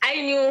 I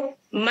knew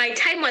my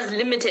time was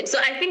limited. So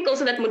I think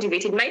also that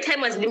motivated. My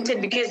time was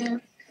limited because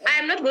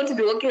I'm not going to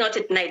be working out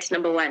at night,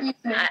 number one.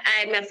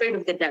 I'm afraid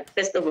of the dark,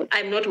 first of all.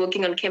 I'm not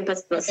working on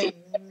campus. So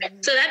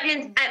that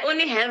means I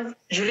only have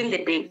during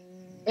the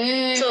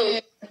day. So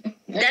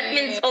that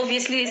means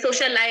obviously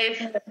social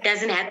life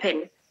doesn't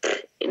happen.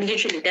 It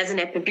literally doesn't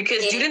happen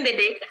because during the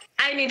day,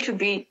 I need to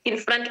be in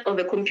front of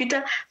a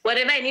computer.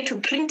 Whatever I need to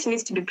print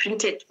needs to be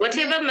printed.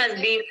 Whatever must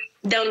be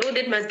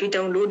downloaded must be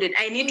downloaded.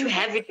 I need to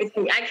have it with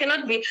me. I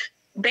cannot be...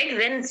 Back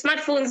then,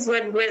 smartphones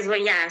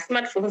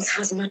smartphones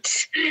was not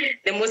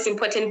the most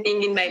important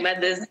thing in my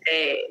mother's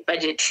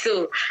budget.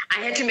 So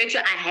I had to make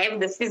sure I have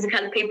the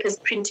physical papers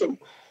printed.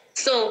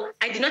 So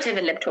I did not have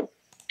a laptop.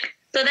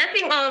 So that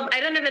thing of, I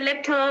don't have a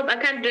laptop, I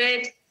can't do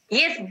it.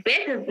 Yes,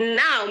 back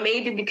now,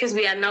 maybe because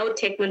we are now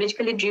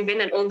technologically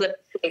driven and all that.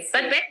 But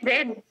back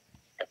then,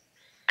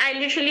 I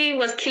literally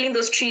was killing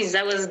those trees.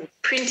 I was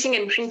printing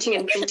and printing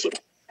and printing.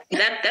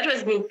 That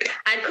was me.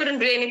 I couldn't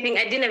do anything.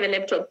 I didn't have a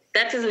laptop.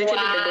 That is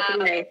literally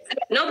the thing.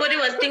 Nobody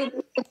was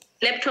thinking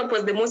laptop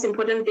was the most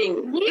important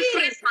thing. It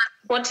was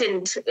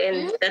important,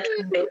 and that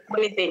was the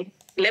only thing.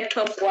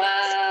 Laptop.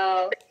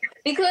 Wow.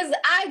 Because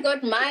I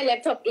got my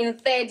laptop in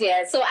third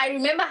year. So I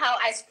remember how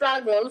I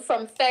struggled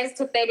from first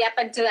to third year up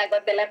until I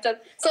got the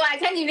laptop. So I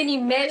can't even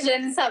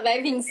imagine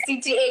surviving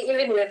CTA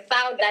even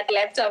without that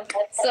laptop.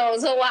 So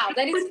wow,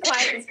 that is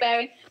quite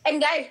inspiring. And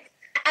guys,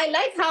 I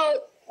like how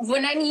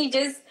Vhonani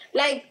just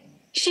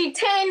she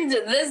turned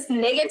this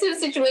negative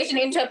situation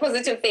into a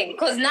positive thing,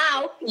 because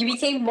now you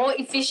became more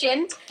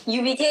efficient.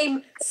 You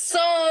became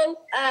so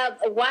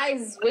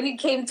wise when it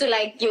came to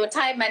your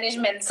time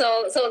management.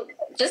 So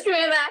just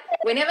remember,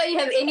 whenever you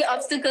have any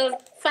obstacles,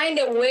 find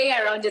a way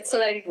around it so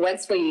that it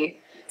works for you.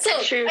 So,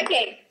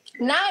 okay,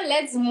 now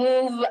let's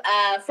move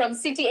from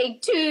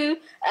CTA 2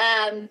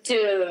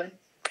 to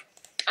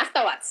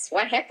Afterwards,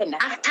 what happened?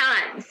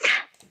 Afterwards,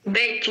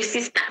 the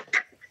juicy stuff.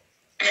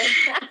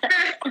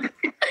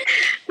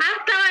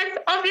 Afterwards,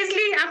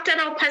 obviously, after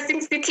now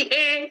passing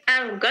CTA,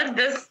 I've got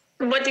this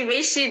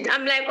motivation.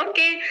 I'm like,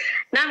 okay,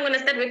 now I'm going to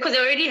start because I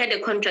already had a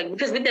contract.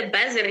 Because with the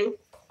bursary,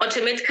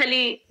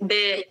 automatically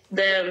the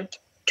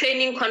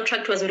training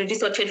contract was already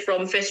sorted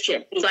from first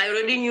year. So I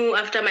already knew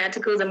after my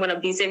articles, I'm going to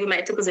be saving my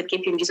articles at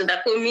KPMG. So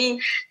that for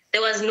me,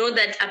 there was no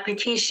that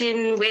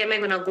application, where am I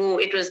going to go?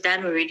 It was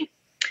done already.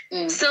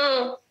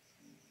 So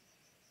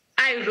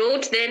I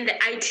wrote then the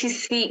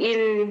ITC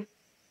in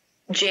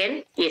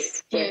Jan.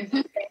 Yes,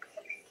 Jan.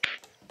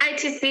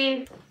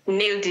 ITC,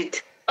 nailed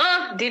it.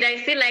 Oh, did I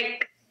feel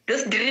like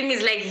this dream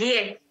is like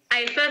here?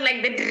 I felt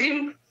like the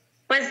dream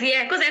was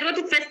here because I wrote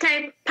it first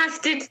time,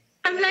 passed it.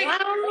 I'm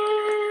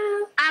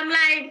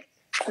like,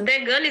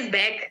 the girl is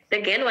back.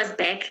 The girl was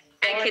back.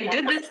 I can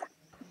do this.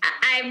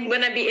 I'm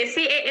going to be a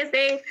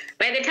CASA.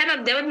 By the time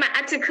I'm done with my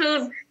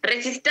articles,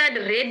 registered,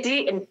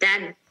 ready, and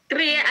done.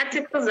 3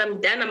 articles,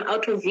 I'm done. I'm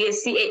out of here,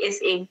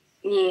 CASA.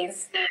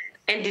 Yes.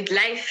 And did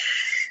life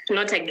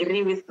not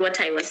agree with what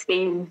I was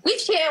saying?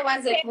 Which year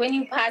was it when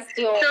you passed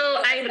your...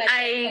 So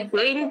I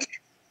joined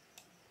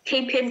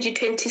KPMG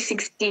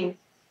 2016.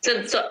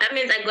 So that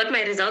means I got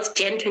my results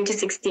Jan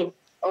 2016.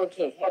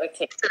 Okay.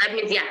 So that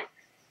means,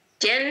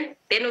 Jan,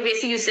 then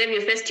obviously you serve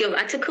your first year of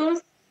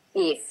articles.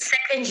 Yes.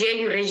 Second year,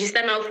 you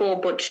register now for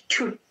board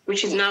 2,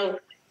 which is now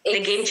the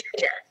game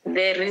changer.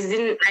 The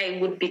reason I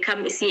would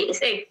become a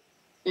CASA.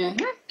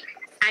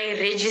 I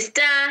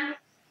register,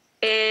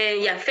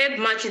 Feb,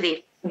 March there.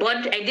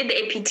 Board, I did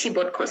the APT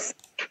board course.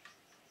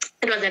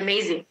 It was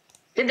amazing.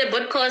 Did the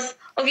board course,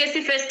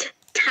 obviously first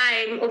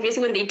time,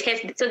 obviously when they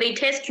test, so they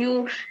test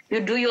you, you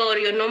do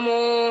your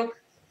normal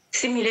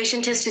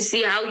simulation test to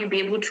see how you'll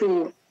be able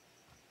to,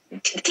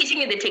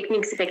 teaching you the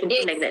techniques, if I can put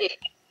it like that.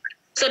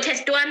 So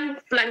test 1,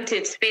 flunked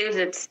it, failed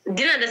it.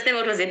 Didn't understand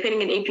what was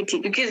happening in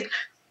APT because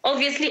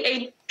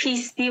obviously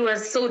APC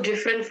was so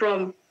different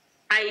from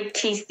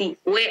ITC,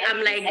 where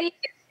I'm like,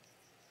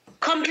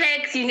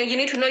 complex, you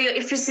need to know your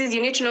ifs,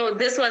 you need to know.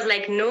 This was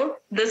like, no,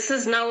 this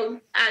is now,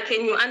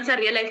 can you answer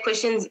real life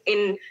questions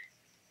in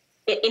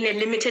a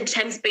limited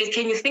time space?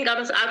 Can you think out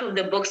of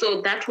the box?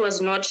 So that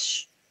was not,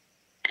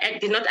 I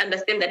did not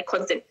understand that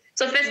concept.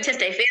 So first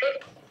test I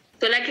failed.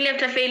 So luckily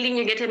after failing,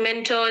 you get a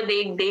mentor.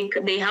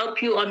 They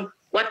help you on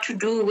what to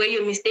do, where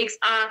your mistakes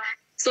are.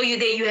 So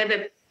you have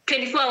a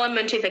 24-hour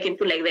mentor, if I can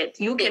put like that.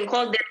 You can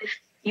call them,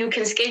 you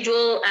can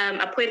schedule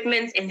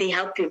appointments, and they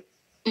help you.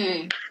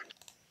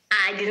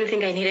 I didn't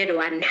think I needed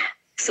one,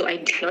 so I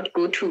did not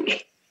go to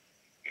it.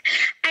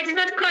 I did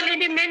not call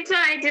any mentor.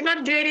 I did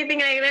not do anything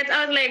like that.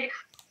 I was like,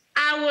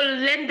 I will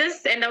learn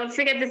this and I will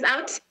figure this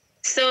out.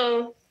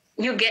 So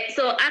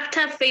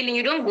after failing,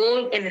 you don't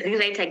go and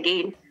rewrite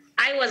again.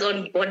 I was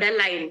on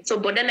borderline. So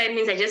borderline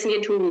means I just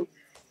need to,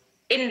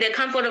 in the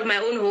comfort of my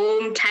own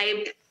home,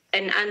 type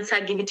an answer,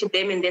 give it to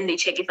them, and then they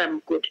check if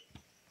I'm good.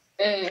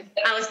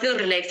 I was still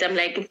relaxed. I'm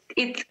like,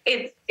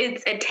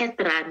 it's a test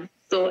run.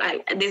 So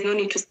there's no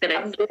need to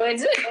stress.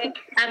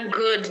 I'm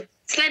good.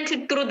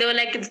 Slanted through, they were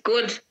like, it's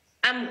good.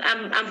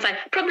 I'm fine.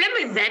 Problem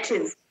with that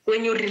is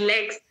when you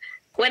relax.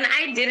 When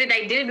I did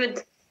it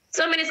with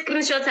so many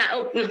screenshots are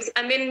open.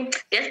 I mean,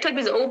 desktop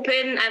is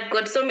open. I've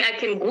got so many, I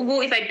can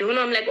Google if I don't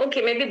know. I'm like,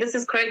 okay, maybe this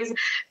is correct. So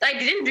I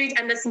didn't do it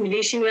under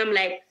simulation where I'm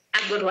like,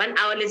 I've got 1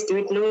 hour, let's do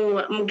it.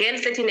 No, I'm again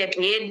sitting at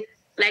bed.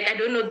 Like, I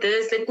don't know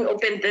this, let me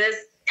open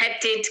this,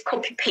 typed it,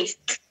 copy,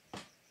 paste.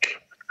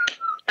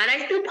 But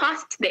I still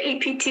passed the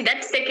APT,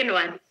 that second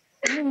one.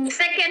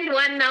 Second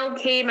one now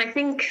came, I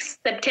think,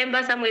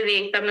 September, somewhere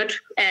there, if I'm not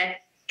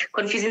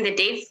confusing the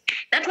dates.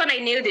 That one I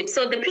nailed it.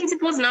 So the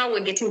principles now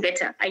were getting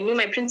better. I knew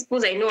my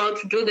principles. I know how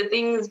to do the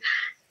things.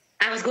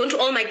 I was going to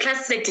all my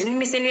classes. I didn't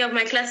miss any of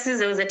my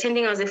classes. I was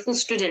attending. I was a full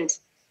student.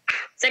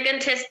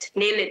 Second test,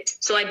 nailed it.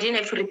 So I didn't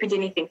have to repeat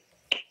anything.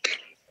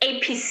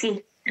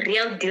 APC,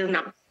 real deal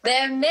now.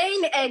 The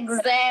main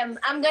exam.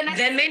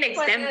 The main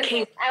exam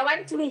came. I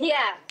want to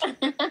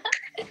hear.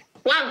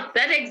 Wow,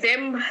 that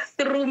exam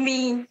threw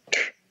me.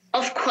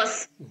 Of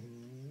course,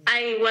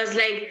 I was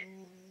like,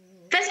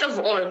 first of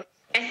all,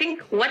 I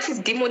think what is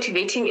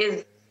demotivating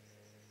is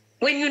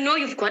when you know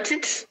you've got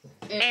it,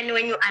 and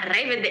when you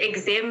arrive at the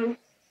exam,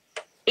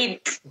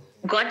 it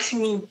got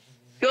me.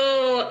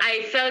 So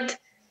I felt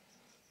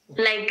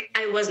like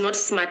I was not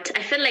smart.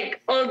 I felt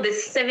like all the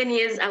 7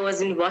 years I was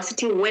in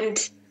university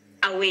went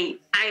away.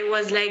 I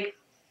was like,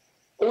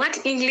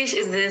 what English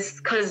is this?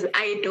 Because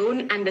I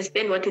don't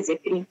understand what is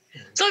happening.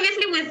 So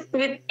obviously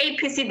with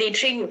APC, they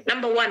train you.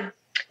 Number 1,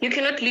 you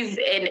cannot leave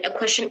a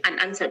question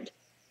unanswered.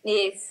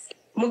 Yes.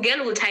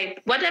 Miguel will type.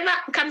 Whatever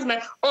comes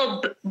by.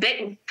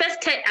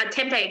 First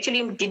attempt, I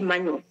actually did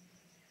manual.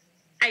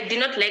 I did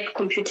not like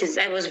computers.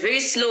 I was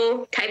very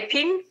slow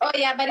typing. Oh,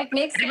 yeah, but it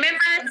makes sense. Remember?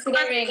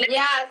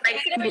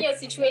 Considering your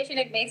situation,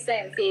 it makes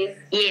sense, yes.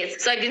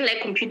 Yes, so I didn't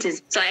like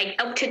computers. So I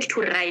opted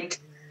to write.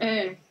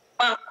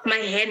 Well, my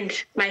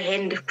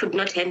hand could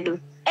not handle.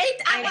 8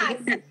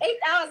 hours. 8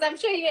 hours. I'm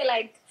sure you were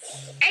like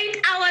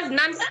 8 hours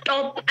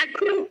non-stop. I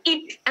couldn't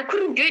eat. I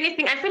couldn't do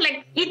anything. I felt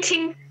like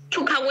eating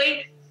took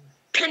away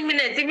 10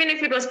 minutes, even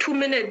if it was 2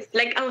 minutes.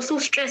 Like, I was so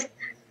stressed.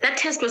 That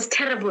test was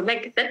terrible.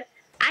 Like, that,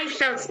 I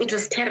felt it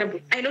was terrible.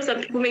 I know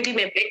some people maybe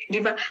may beg to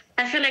differ.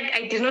 I feel like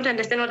I did not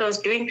understand what I was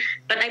doing,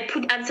 but I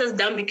put answers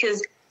down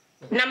because,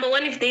 number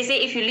one, if they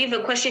say if you leave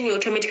a question, you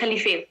automatically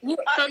fail. you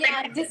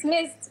are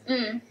dismissed.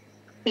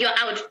 You're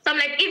out. So I'm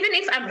like, even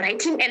if I'm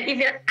writing and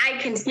even I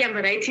can see I'm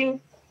writing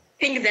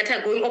things that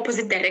are going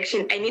opposite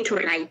direction, I need to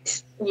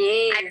write.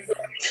 Yes.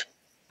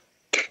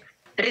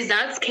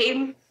 Results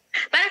came,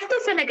 but I still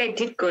feel like I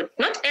did good.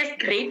 Not as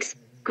great,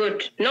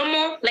 good. No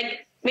more,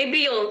 like maybe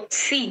you'll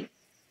see.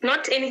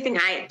 Not anything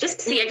higher.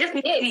 Just see. I just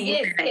need to see.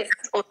 Yes.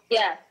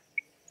 Yeah.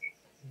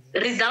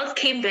 Results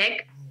came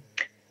back.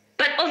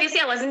 But obviously,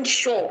 I wasn't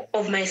sure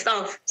of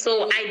myself.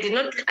 So I did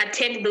not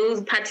attend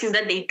those parties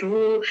that they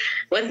do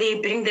when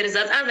they bring the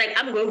results. I was like,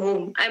 I'm going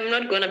home. I'm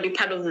not going to be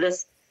part of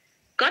this.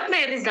 Got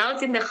my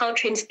results in the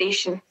train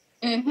station.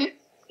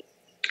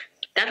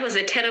 That was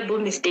a terrible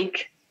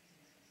mistake.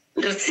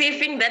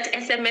 Receiving that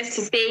SMS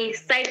to say,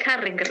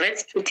 Saika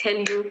regrets to tell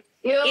you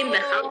in the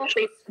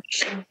train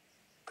station.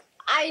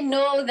 I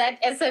know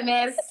that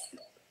SMS.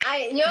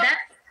 That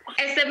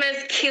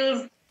SMS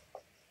kills.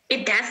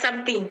 It does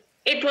something.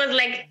 It was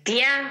like,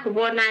 dear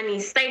Vhonani,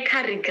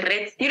 Saika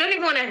regrets. You don't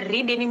even want to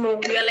read anymore.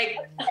 You're like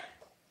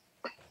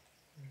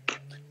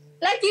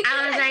you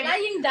feel like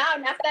lying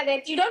down after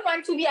that. You don't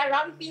want to be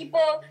around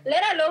people,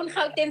 let alone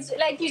how things.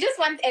 Like, you just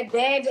want a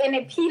bed and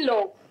a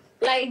pillow.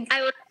 Like,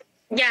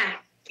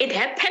 it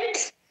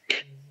happened.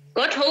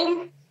 Got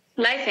home.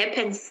 Life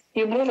happens.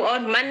 You move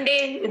on.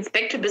 Monday, it's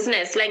back to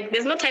business. Like,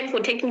 there's no time for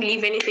taking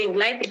leave, anything.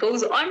 Life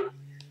goes on.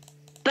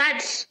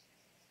 But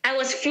I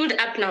was filled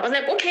up now. I was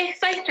like, okay,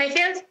 fine, I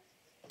failed.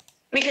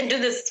 We can do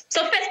this.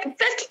 So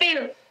first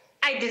fail.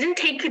 I didn't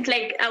take it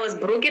like I was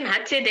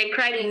broken-hearted. I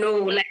cried.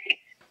 No.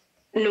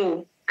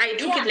 I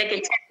took it like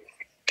a...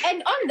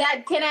 And on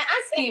that, can I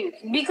ask you,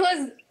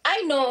 because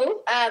I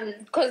know,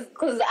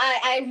 because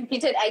I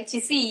repeated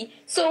ITC.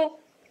 So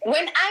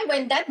when I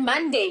went that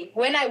Monday,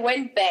 when I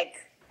went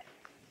back,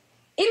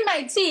 in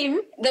my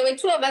team, there were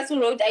 2 of us who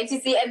wrote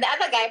ITC and the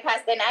other guy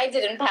passed and I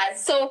didn't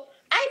pass. So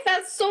I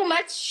felt so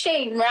much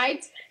shame,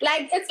 right?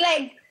 Like, it's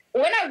like,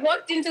 when I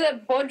walked into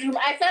the boardroom,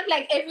 I felt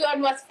like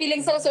everyone was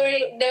feeling so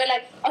sorry. They were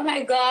like, oh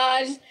my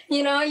gosh,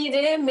 you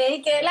didn't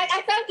make it. Like,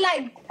 I felt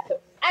like,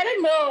 I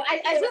don't know.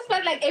 I just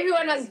felt like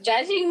everyone was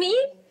judging me.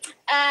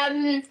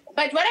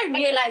 But what I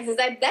realized is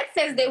that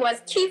Thursday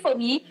was key for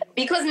me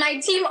because my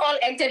team all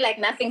acted like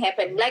nothing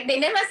happened. Like, they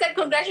never said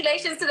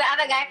congratulations to the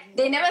other guy.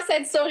 They never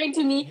said sorry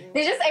to me.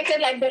 They just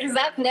acted like the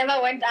result never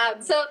went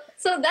out. So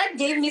that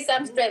gave me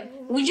some strength.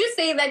 Would you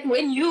say that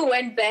when you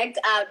went back,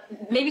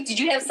 maybe did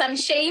you have some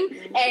shame?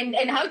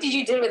 And how did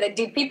you deal with it?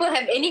 Did people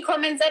have any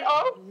comments at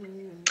all?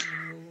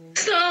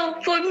 So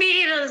for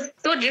me, it was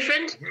so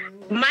different.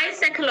 My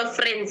circle of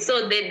friends,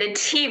 so the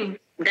team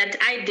that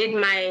I did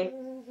my...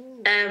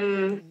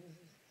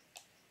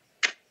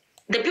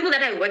 the people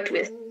that I worked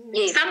with,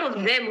 some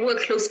of them who were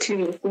close to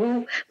me,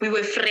 who we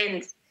were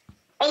friends,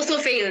 also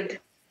failed.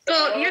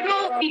 So,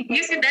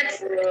 you see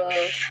that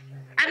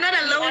I'm not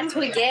alone.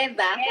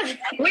 Together.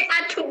 We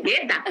are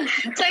together.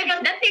 So it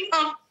was that thing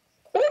of,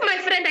 my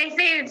friend I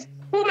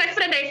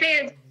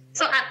failed.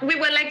 So we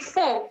were like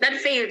 4 that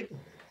failed.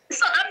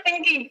 So I'm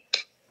thinking,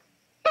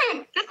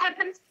 this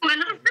happens to a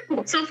lot of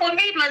people. So for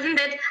me, it wasn't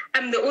that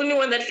I'm the only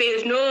one that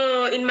failed.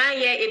 No, in my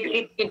year,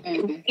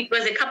 it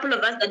was a couple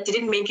of us that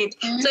didn't make it.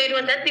 So it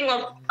was that thing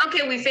of,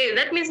 okay, we failed.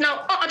 That means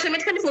now,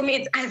 automatically for me,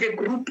 it's as a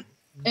group.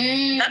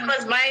 That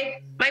was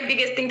my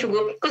biggest thing to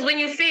go. Because when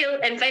you fail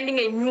and finding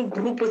a new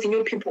group with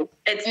new people,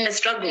 it's a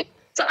struggle.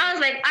 So I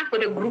was like, I've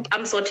got a group,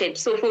 I'm sorted.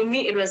 So for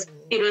me, it was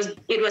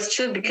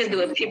chill because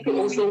there were people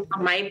also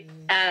from my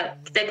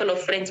circle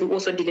of friends who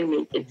also didn't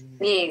make it.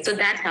 Yes. So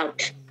that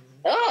helped.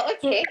 Oh,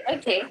 okay.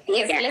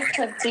 Yes, let's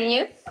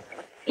continue.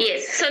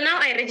 Yes, so now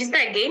I register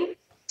again.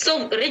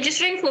 So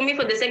registering for me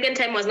for the second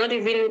time was not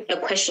even a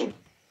question.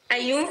 I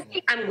knew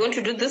I'm going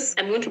to do this,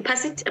 I'm going to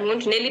pass it, I'm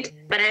going to nail it,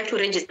 but I have to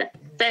register.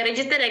 So I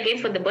registered again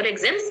for the board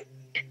exams.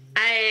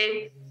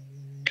 I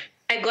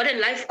got a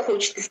life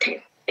coach this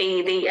time.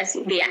 They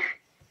asked me,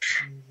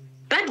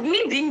 But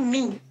me being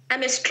me,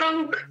 I'm a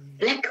strong,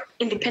 black,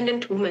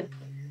 independent woman.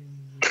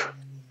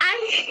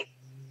 I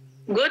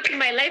go to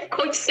my life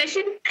coach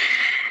session.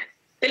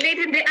 The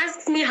lady, they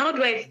asked me, how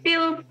do I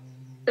feel?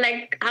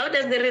 Like, how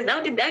does the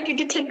result, how did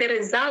you take the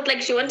result?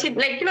 Like, she wanted,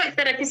 like, a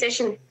therapy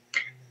session.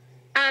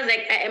 I was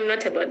like, I am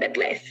not about that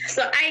life.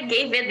 So I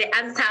gave her the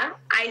answer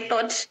I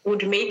thought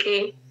would make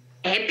her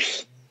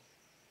happy.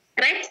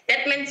 Right?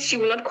 That meant she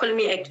will not call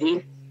me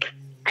again.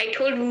 I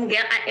told him,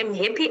 girl, I am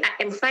happy, I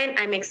am fine,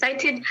 I'm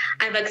excited,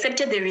 I've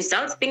accepted the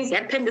results, things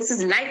happen, this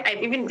is life,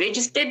 I've even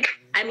registered,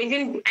 I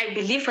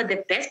believe for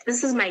the best,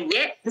 this is my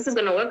year, this is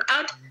going to work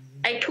out.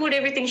 I told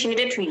everything she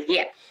needed to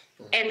hear.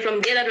 And from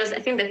there, that was, I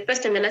think, the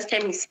first and the last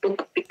time we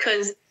spoke,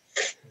 because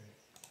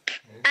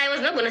I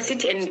was not going to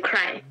sit and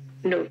cry.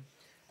 No.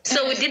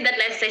 So we did that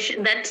live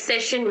session. That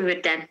session, we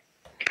were done.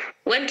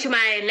 Went to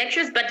my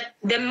lectures, but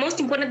the most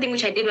important thing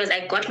which I did was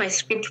I got my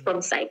script from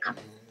Psycha.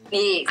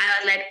 Yes. I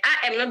was like,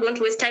 I am not going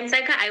to waste time,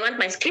 Psycha. I want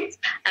my script.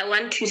 I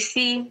want to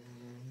see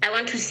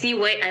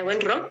where I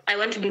went wrong. I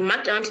want to be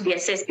marked. I want to be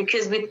assessed,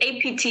 because with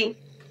APT,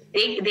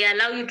 they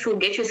allow you to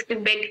get your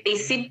script back. They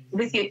sit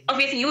with you.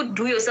 Obviously, you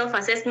do your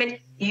self-assessment.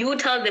 You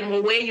tell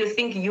them where you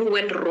think you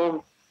went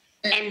wrong.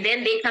 And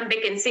then they come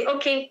back and say,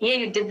 okay, yeah,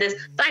 you did this.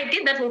 So I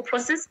did that whole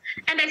process,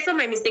 and I saw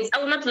my mistakes. I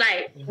will not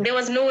lie. There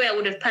was no way I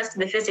would have passed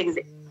the first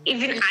exam.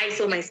 Even I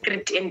saw my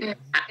script, and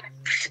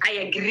I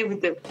agree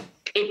with them.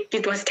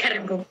 It was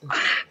terrible.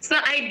 So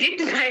I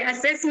did my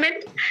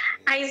assessment.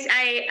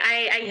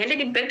 I handed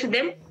it back to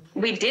them.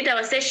 We did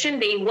our session.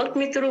 They walked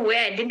me through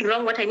where I did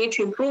wrong, what I need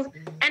to improve,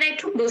 and I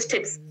took those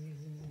tips.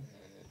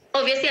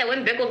 Obviously, I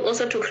went back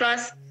also to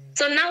class.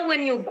 So now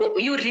when you go,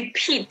 you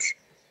repeat.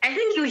 I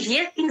think you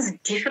hear things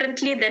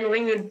differently than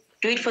when you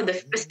do it for the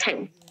first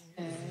time.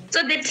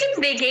 So the tips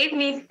they gave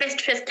me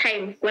first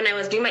time when I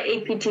was doing my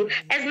APT,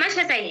 as much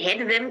as I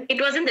had them, it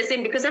wasn't the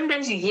same, because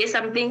sometimes you hear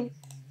something,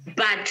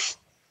 but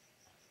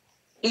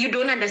you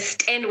don't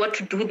understand what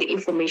to do with the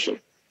information.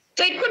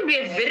 So it could be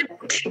a very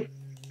good tip,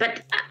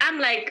 but I'm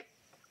like,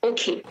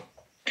 okay.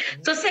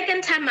 So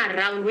second time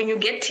around, when you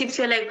get tips,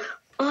 you're like,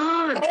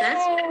 oh,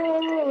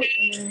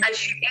 I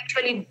should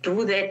actually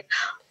do that.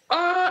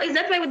 Oh, is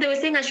that why they were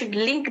saying I should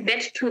link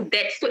that to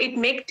that? So it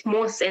made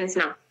more sense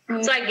now.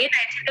 So again,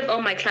 I attended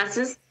all my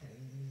classes.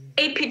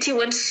 APT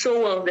went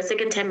so well the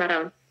second time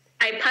around.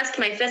 I passed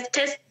my first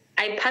test.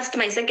 I passed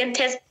my second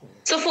test.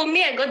 So for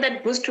me, I got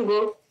that boost to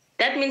go.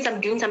 That means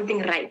I'm doing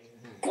something right.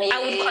 I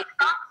would consult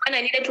when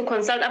I needed to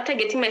consult. After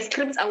getting my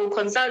scripts, I will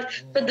consult.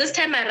 So this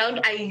time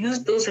around, I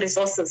used those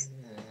resources.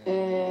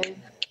 The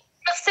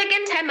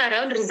second time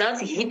around,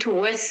 results hit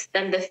worse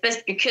than the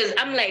first, because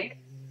I'm like,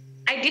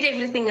 I did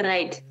everything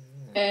right.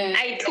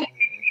 I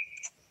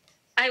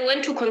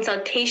went to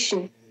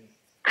consultation.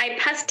 I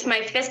passed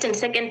my first and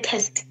second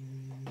test.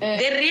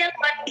 The real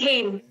one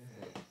came.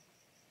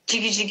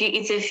 Jiggy,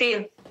 it's a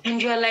fail.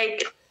 And you're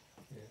like,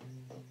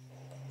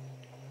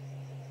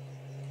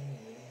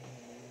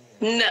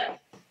 no.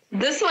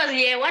 This was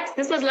year what?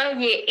 This was now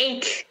year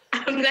 8.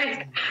 I'm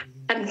like,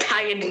 I'm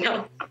tired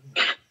now.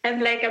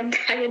 I'm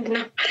tired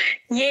now.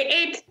 Year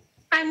 8,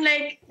 I'm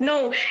like,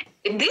 no.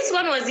 This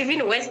one was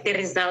even worse, the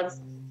results.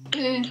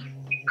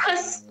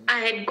 Because I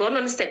had gone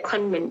on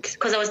secondment,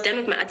 because I was done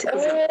with my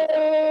articles.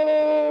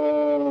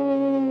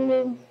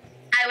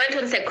 I went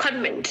on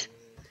secondment.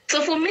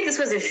 So for me, this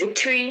was a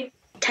victory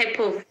type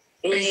of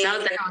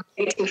result that I was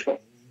waiting for.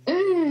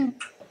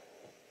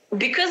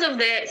 Because of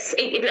I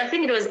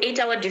think it was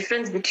 8-hour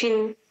difference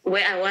between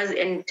where I was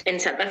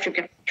and South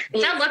Africa. So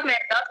what my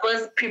result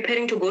was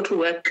preparing to go to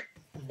work.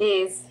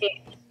 Yes.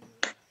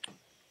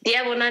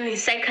 Dear Vhonani,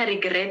 Psycha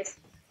regrets.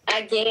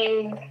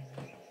 Again.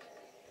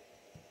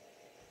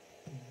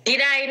 Did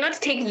I not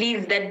take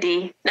leave that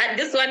day?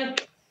 This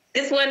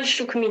one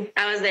shook me.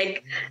 I was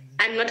like,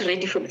 I'm not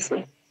ready for this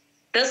one.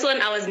 This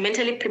one, I was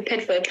mentally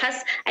prepared for a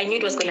class. I knew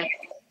it was going to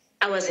happen.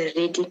 I was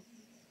ready.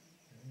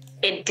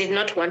 It did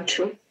not want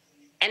to.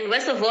 And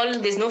worst of all,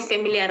 there's no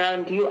family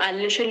around. You are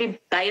literally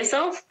by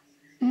yourself.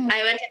 I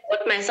went and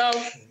bought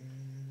myself.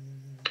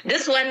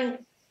 This one,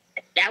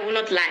 I will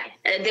not lie.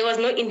 There was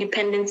no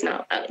independence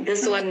now.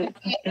 This one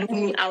blew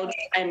me out,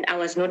 and I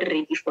was not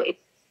ready for it.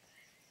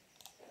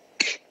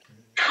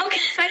 Okay,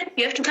 fine.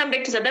 You have to come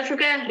back to South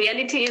Africa.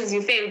 Reality is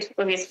you failed,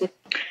 obviously.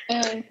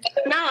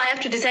 Now I have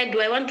to decide, do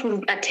I want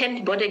to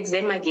attend board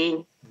exam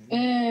again?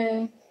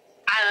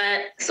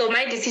 So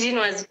my decision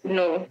was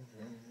no.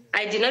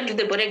 I did not do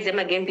the board exam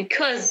again,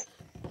 because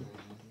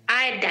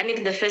I had done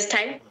it the first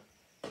time.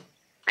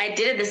 I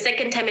did it the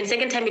second time, and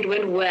second time it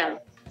went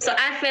well. So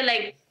I felt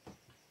like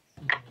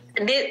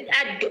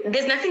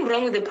there's nothing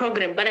wrong with the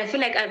program, but I feel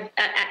like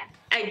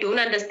I don't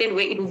understand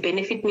where it will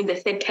benefit me the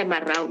third time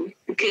around,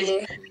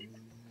 because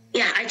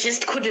I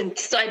just couldn't.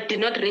 So I did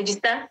not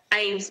register.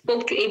 I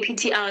spoke to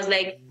APT. I was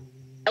like,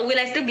 will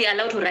I still be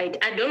allowed to write?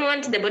 I don't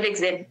want the board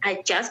exam.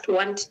 I just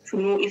want to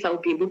know if I will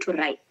be able to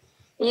write.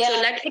 Yeah.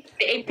 So luckily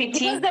the APT.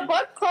 Because the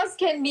board course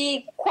can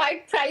be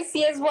quite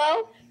pricey as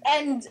well.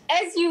 And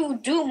as you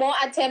do more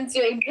attempts,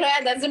 your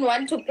employer doesn't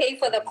want to pay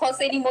for the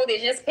course anymore. They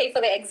just pay for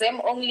the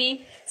exam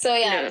only. So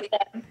yeah.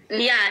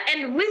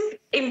 And with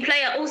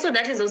employer also,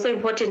 that is also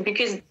important,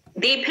 because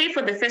they pay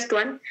for the first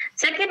one.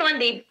 Second one,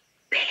 they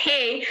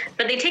pay,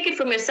 but they take it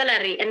from your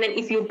salary, and then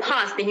if you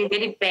pass, then you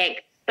get it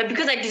back. But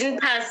because I didn't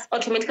pass,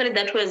 automatically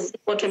that was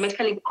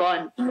automatically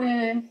gone.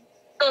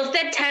 So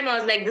third time I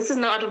was like, this is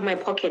not out of my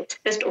pocket,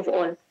 first of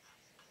all.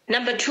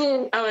 Number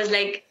 2, I was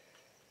like,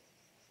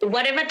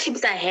 whatever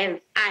tips I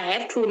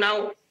have to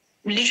now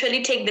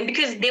literally take them,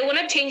 because they were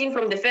not changing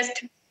from the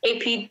first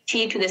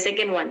APT to the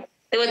second one.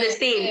 They were the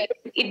same.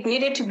 It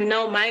needed to be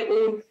now my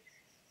own.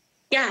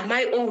 Yeah,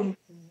 my own.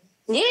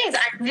 Yes. So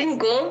I didn't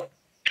go.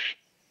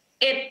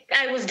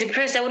 I was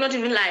depressed. I will not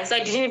even lie. So I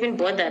didn't even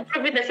bother.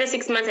 Probably the first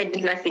 6 months I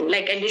did nothing.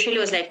 Like I literally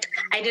was like,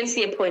 I don't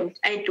see a point.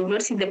 I do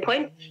not see the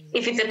point.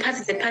 If it's a pass,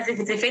 it's a pass. If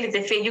it's a fail, it's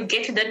a fail. You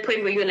get to that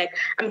point where you're like,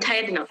 I'm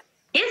tired now.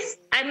 Yes,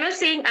 I'm not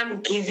saying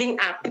I'm giving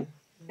up.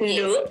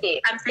 No,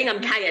 I'm saying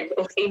I'm tired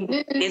of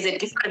failing. There's a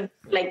different,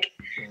 like,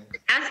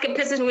 ask a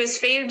person who has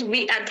failed.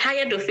 We are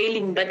tired of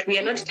failing, but we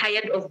are not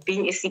tired of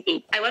being a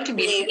CA. I want to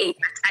be a CA,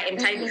 but I am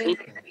tired of failing.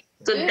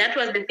 So that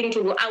was the thing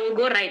to go. I will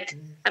go right.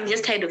 I'm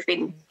just tired of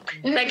failing.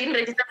 So I didn't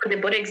register for the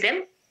board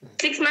exam.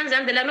 6 months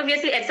down the line,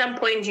 obviously, at some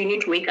point, you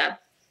need to wake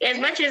up. As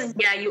much as,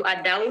 you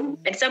are down,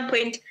 at some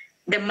point,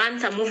 the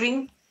months are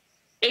moving.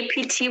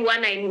 APT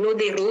 1, I know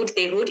they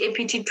wrote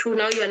APT 2.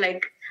 Now you're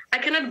like, I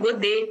cannot go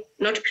there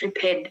not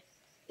prepared.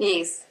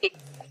 Yes.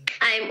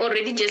 I'm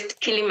already just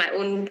killing my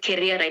own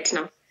career right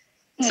now.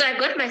 So I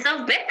got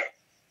myself back.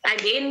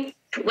 Again,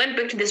 went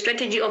back to the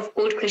strategy of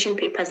old question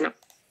papers now.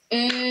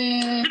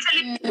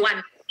 Literally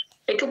one.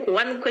 I took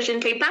one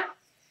question paper,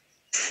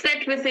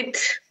 sat with it,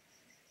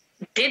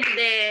 did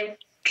the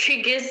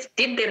triggers,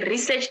 did the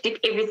research,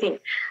 did everything.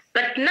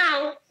 But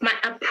now my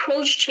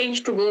approach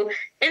changed to go,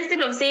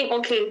 instead of saying,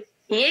 okay,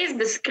 here's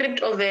the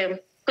script of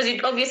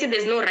because obviously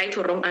there's no right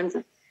or wrong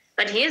answer,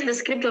 but here's the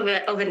script of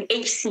an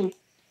HC.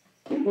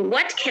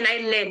 What can I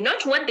learn?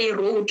 Not what they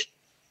wrote,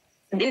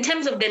 in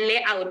terms of the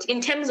layout,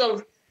 in terms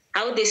of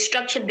how they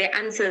structured their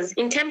answers,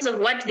 in terms of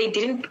what they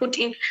didn't put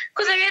in.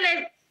 Because I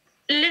realized,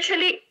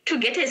 literally, to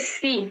get a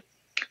C,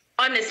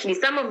 honestly,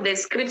 some of the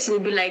scripts will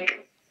be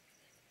like,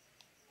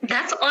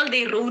 that's all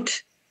they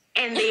wrote,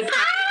 and they...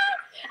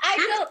 I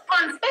know,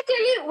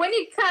 especially when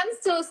it comes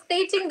to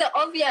stating the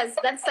obvious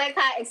that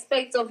Psycha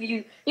expects of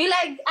you. You're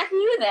like, I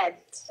knew that.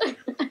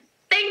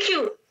 Thank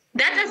you.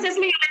 That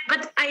assessment,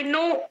 but I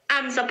know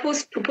I'm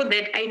supposed to put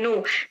that. I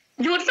know.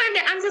 You would find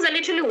the answers are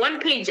literally one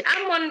page.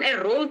 I'm on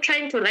a roll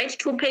trying to write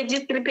 2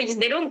 pages, 3 pages.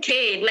 They don't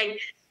care.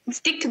 Like,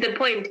 stick to the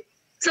point.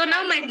 So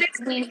now my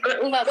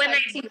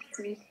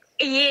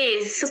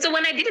yes. So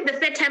when I did it the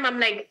third time, I'm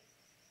like,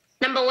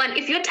 number one,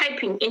 if you're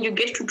typing and you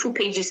get to 2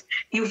 pages,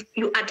 you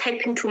are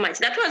typing too much.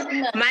 That was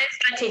my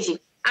strategy.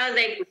 I was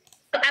like,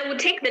 so I would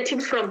take the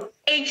tips from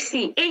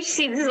HC.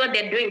 HC, this is what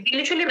they're doing. They're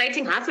literally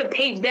writing half a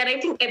page. They're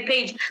writing a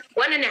page,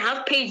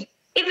 1.5 page.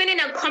 Even in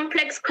a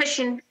complex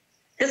question,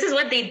 this is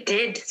what they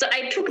did. So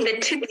I took the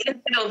tips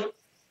instead of,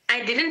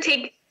 I didn't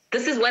take,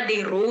 this is what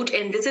they wrote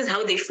and this is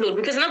how they flowed,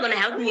 because it's not going to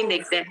help me in the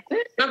exam.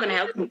 It's not going to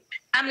help me.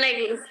 I'm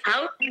like,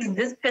 how is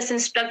this person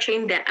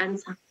structuring their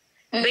answer?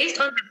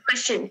 Based on the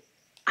question,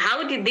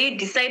 how did they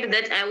decide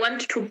that I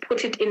want to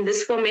put it in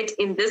this format,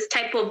 in this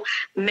type of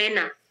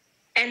manner?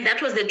 And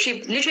that was the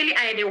trip. Literally,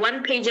 I had a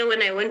 1-pager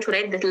when I went to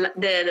write the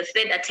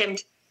third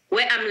attempt,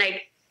 where I'm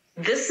like,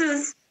 this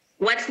is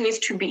what needs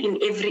to be in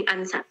every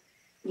answer.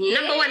 Yes.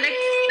 Number one,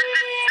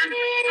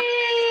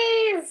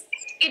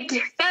 it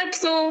felt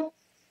so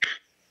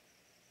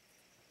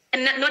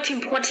not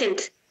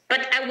important,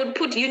 but I would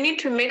put, you need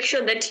to make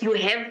sure that you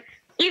have,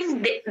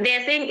 if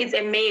they're saying it's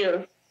a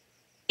mail,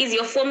 is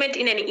your format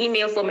in an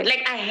email format?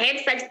 Like, I had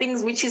such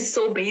things which is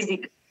so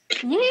basic.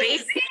 Yes.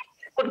 Basic.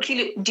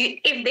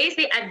 If they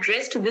say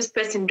address to this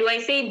person, do I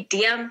say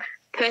dear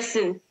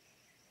person?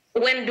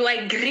 When do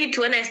I greet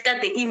when I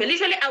start the email?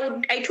 Literally,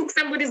 I took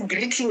somebody's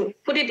greeting,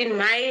 put it in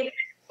my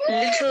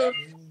little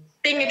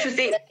thing to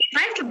say, if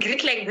I have to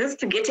greet like this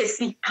to get a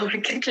C, I will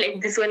greet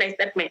like this when I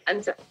start my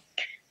answer.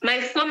 My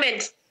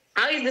format,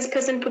 how is this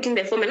person putting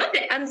the format? Not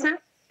the answer,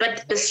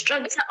 but the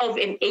structure of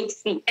an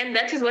HC. And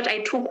that is what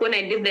I took when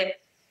I did the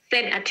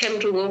third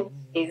attempt to go,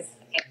 is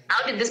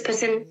how did this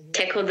person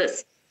tackle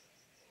this?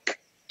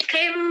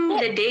 Came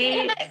the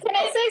day. Can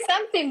I say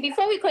something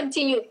before we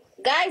continue?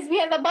 Guys, we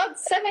have about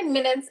 7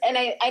 minutes, and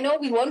I know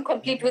we won't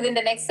complete within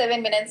the next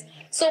 7 minutes.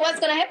 So what's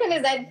going to happen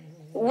is that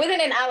within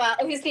an hour,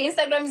 obviously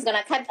Instagram is going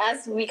to cut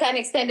us. We can't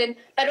extend it.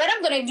 But what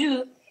I'm going to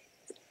do,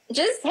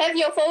 just have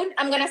your phone.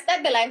 I'm going to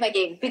start the live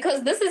again,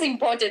 because this is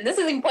important. This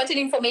is important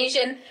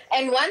information.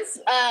 And once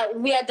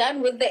we are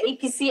done with the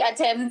APC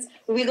attempts,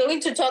 we're going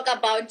to talk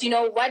about,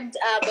 what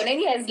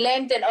Vhonani has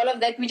learned and all of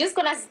that. We're just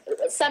going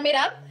to sum it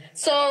up.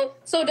 So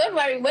don't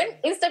worry. When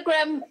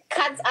Instagram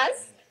cuts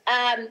us,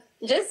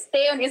 just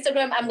stay on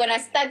Instagram. I'm going to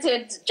start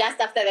it just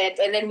after that,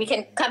 and then we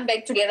can come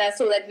back together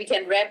so that we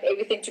can wrap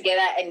everything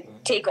together and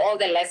take all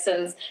the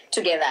lessons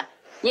together.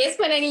 Yes,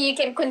 Vhonani, you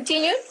can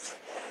continue.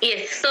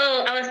 Yes,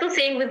 so I was still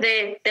saying with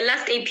the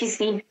last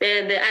APC,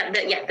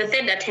 the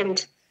third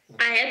attempt,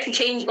 I had to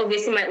change,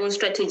 obviously, my own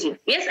strategy.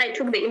 Yes, I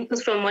took the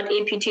inputs from what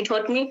APT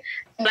taught me,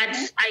 but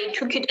I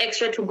took it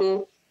extra to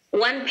go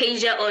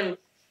 1-pager on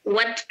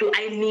what do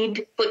I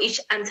need for each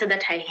answer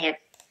that I have.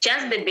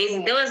 Just the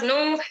basic. There was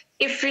no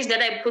IFRIS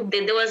that I put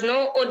there. There was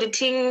no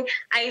auditing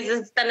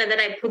ISO standard that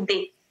I put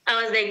there.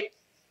 I was like,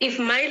 if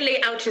my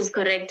layout is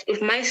correct,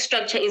 if my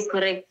structure is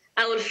correct,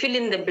 I will fill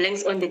in the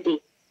blanks on the day.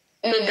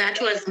 So that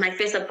was my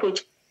first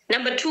approach.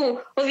 Number 2,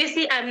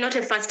 obviously, I'm not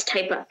a fast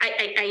typer.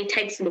 I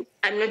type slow.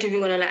 I'm not even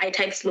going to lie. I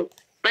type slow.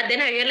 But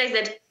then I realized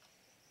that,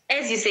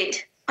 as you said,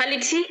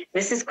 quality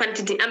versus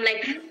quantity. I'm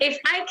like, if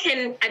I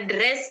can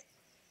address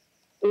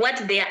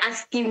what they are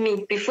asking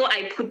me before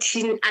I put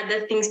in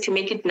other things to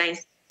make it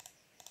nice,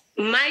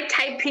 my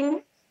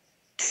typing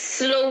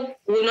slow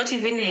will not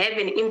even have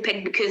an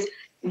impact, because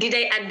did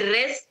I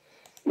address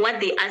what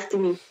they asked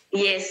me?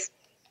 Yes.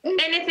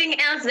 Anything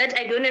else that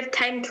I don't have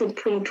time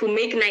to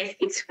make nice,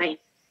 it's fine.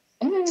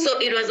 So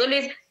it was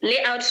always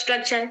layout,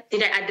 structure.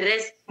 Did I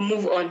address?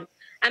 Move on.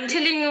 I'm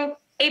telling you,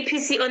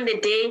 APC on the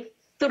day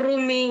threw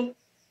me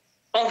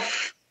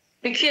off,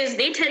 because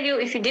they tell you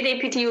if you did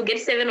APT, you get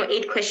 7 or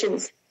 8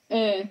 questions.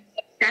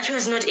 That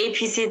was not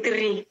APC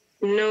 3.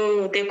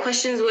 No, the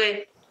questions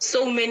were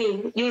so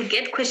many. You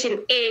get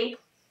question A.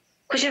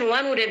 Question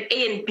 1 would have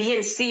A and B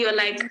and C. You're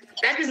like,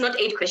 that is not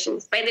 8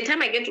 questions. By the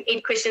time I get to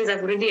 8 questions,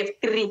 I've already have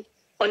 3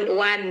 on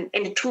 1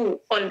 and 2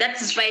 on.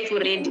 That's 5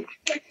 already.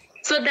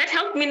 So that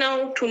helped me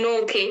now to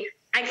know, okay,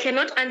 I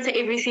cannot answer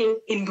everything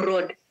in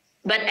broad,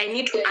 but I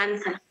need to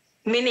answer.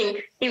 Meaning,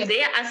 if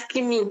they are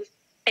asking me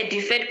a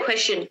deferred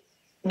question,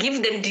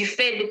 give them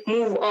deferred,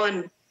 move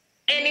on.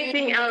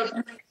 Anything else,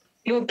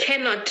 you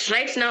cannot.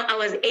 Right now, I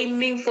was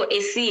aiming for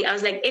a C. I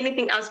was like,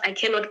 anything else I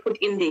cannot put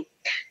in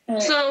there.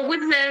 So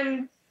with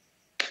them,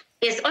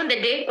 yes, on the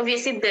day,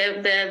 obviously,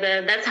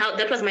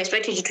 that was my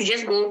strategy, to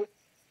just go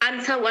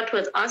answer what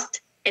was asked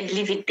and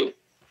leave it there.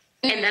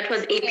 And that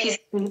was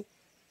APC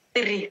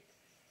 3.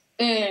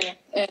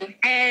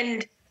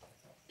 And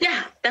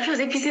yeah, that was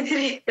APC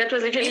 3. That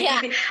was literally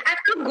APC. I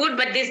feel good,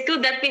 but there's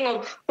still that thing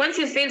of, once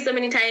you fail so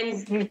many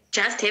times, you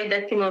just have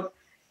that thing of,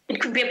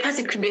 it could be a pass,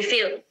 it could be a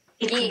fail.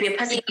 It could be a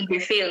pass, it could be a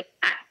fail.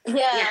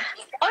 Yeah.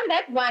 On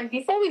that one,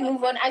 before we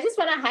move on, I just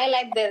want to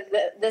highlight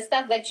the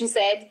stuff that you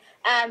said.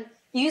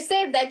 You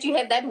said that you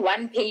had that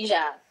one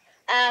pager.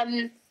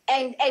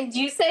 And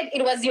you said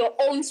it was your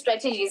own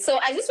strategy. So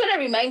I just want to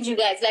remind you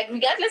guys, like,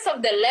 regardless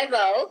of the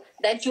level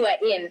that you are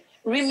in,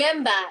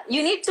 remember,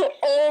 you need to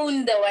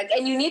own the work,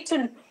 and you need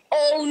to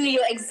own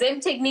your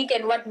exam technique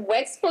and what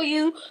works for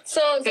you.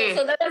 So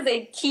that was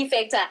a key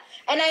factor.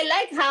 And I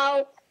like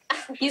how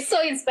you're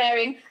so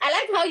inspiring. I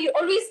like how you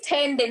always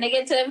turn the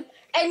negative,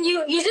 and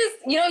you just,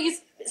 you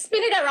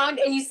spin it around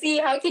and you see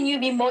how can you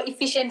be more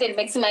efficient and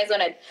maximize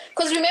on it.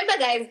 Because remember,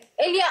 guys,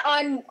 earlier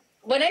on,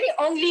 Vhonani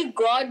only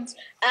got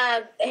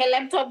her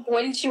laptop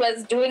when she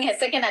was doing her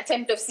second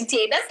attempt of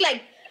CTA. That's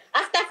like,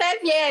 after 5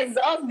 years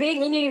of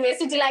being in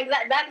university like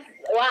that,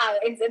 wow,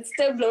 it's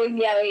still blowing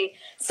me away.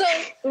 So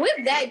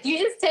with that, you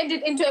just turned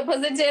it into a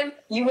positive.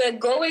 You were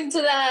going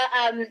to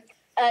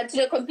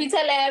the computer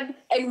lab,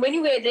 and when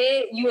you were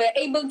there, you were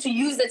able to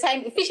use the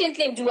time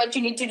efficiently and do what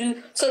you need to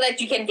do so that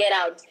you can get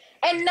out.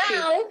 And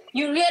now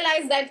you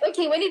realize that,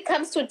 okay, when it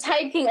comes to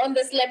typing on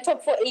this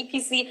laptop for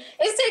APC,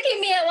 it's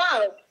taking me a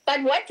while.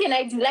 But what can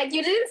I do? Like,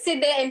 you didn't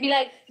sit there and be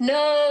like,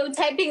 no,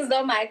 typing is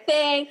not my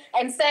thing,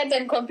 and sit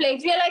and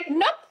complain. You're like,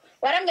 nope.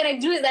 What I'm going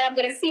to do is that I'm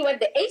going to see what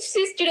the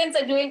HC students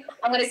are doing.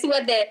 I'm going to see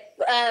what the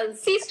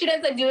C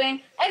students are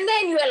doing. And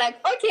then you are like,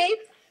 okay,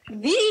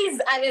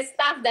 these are the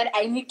stuff that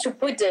I need to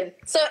put in.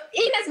 So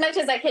in as much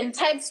as I can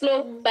type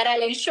slow, but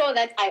I'll ensure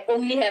that I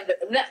only have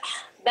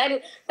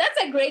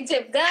that's a great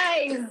tip,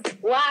 guys.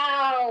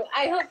 Wow.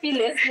 I hope you're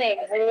listening.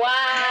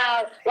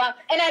 Wow.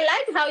 And I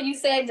like how you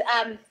said,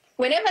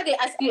 whenever they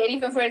ask you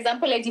anything, for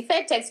example, a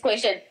deferred text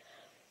question,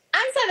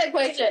 answer the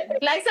question.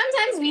 Like,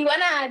 sometimes we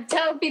want to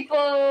tell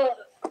people,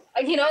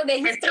 the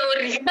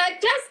history,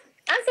 but just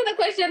answer the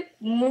question,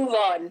 move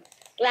on.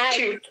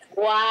 Like,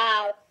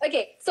 wow.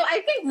 Okay, so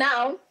I think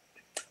now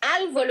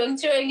I'll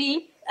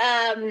voluntarily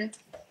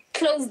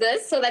close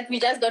this so that we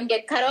just don't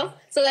get cut off,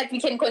 so that we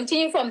can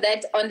continue from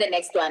that on the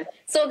next one.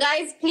 So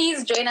guys,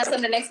 please join us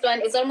on the next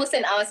one. It's almost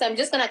an hour, so I'm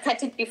just going to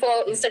cut it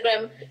before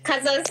Instagram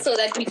cuts us so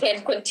that we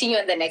can continue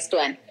on the next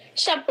one.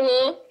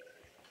 Chapeau.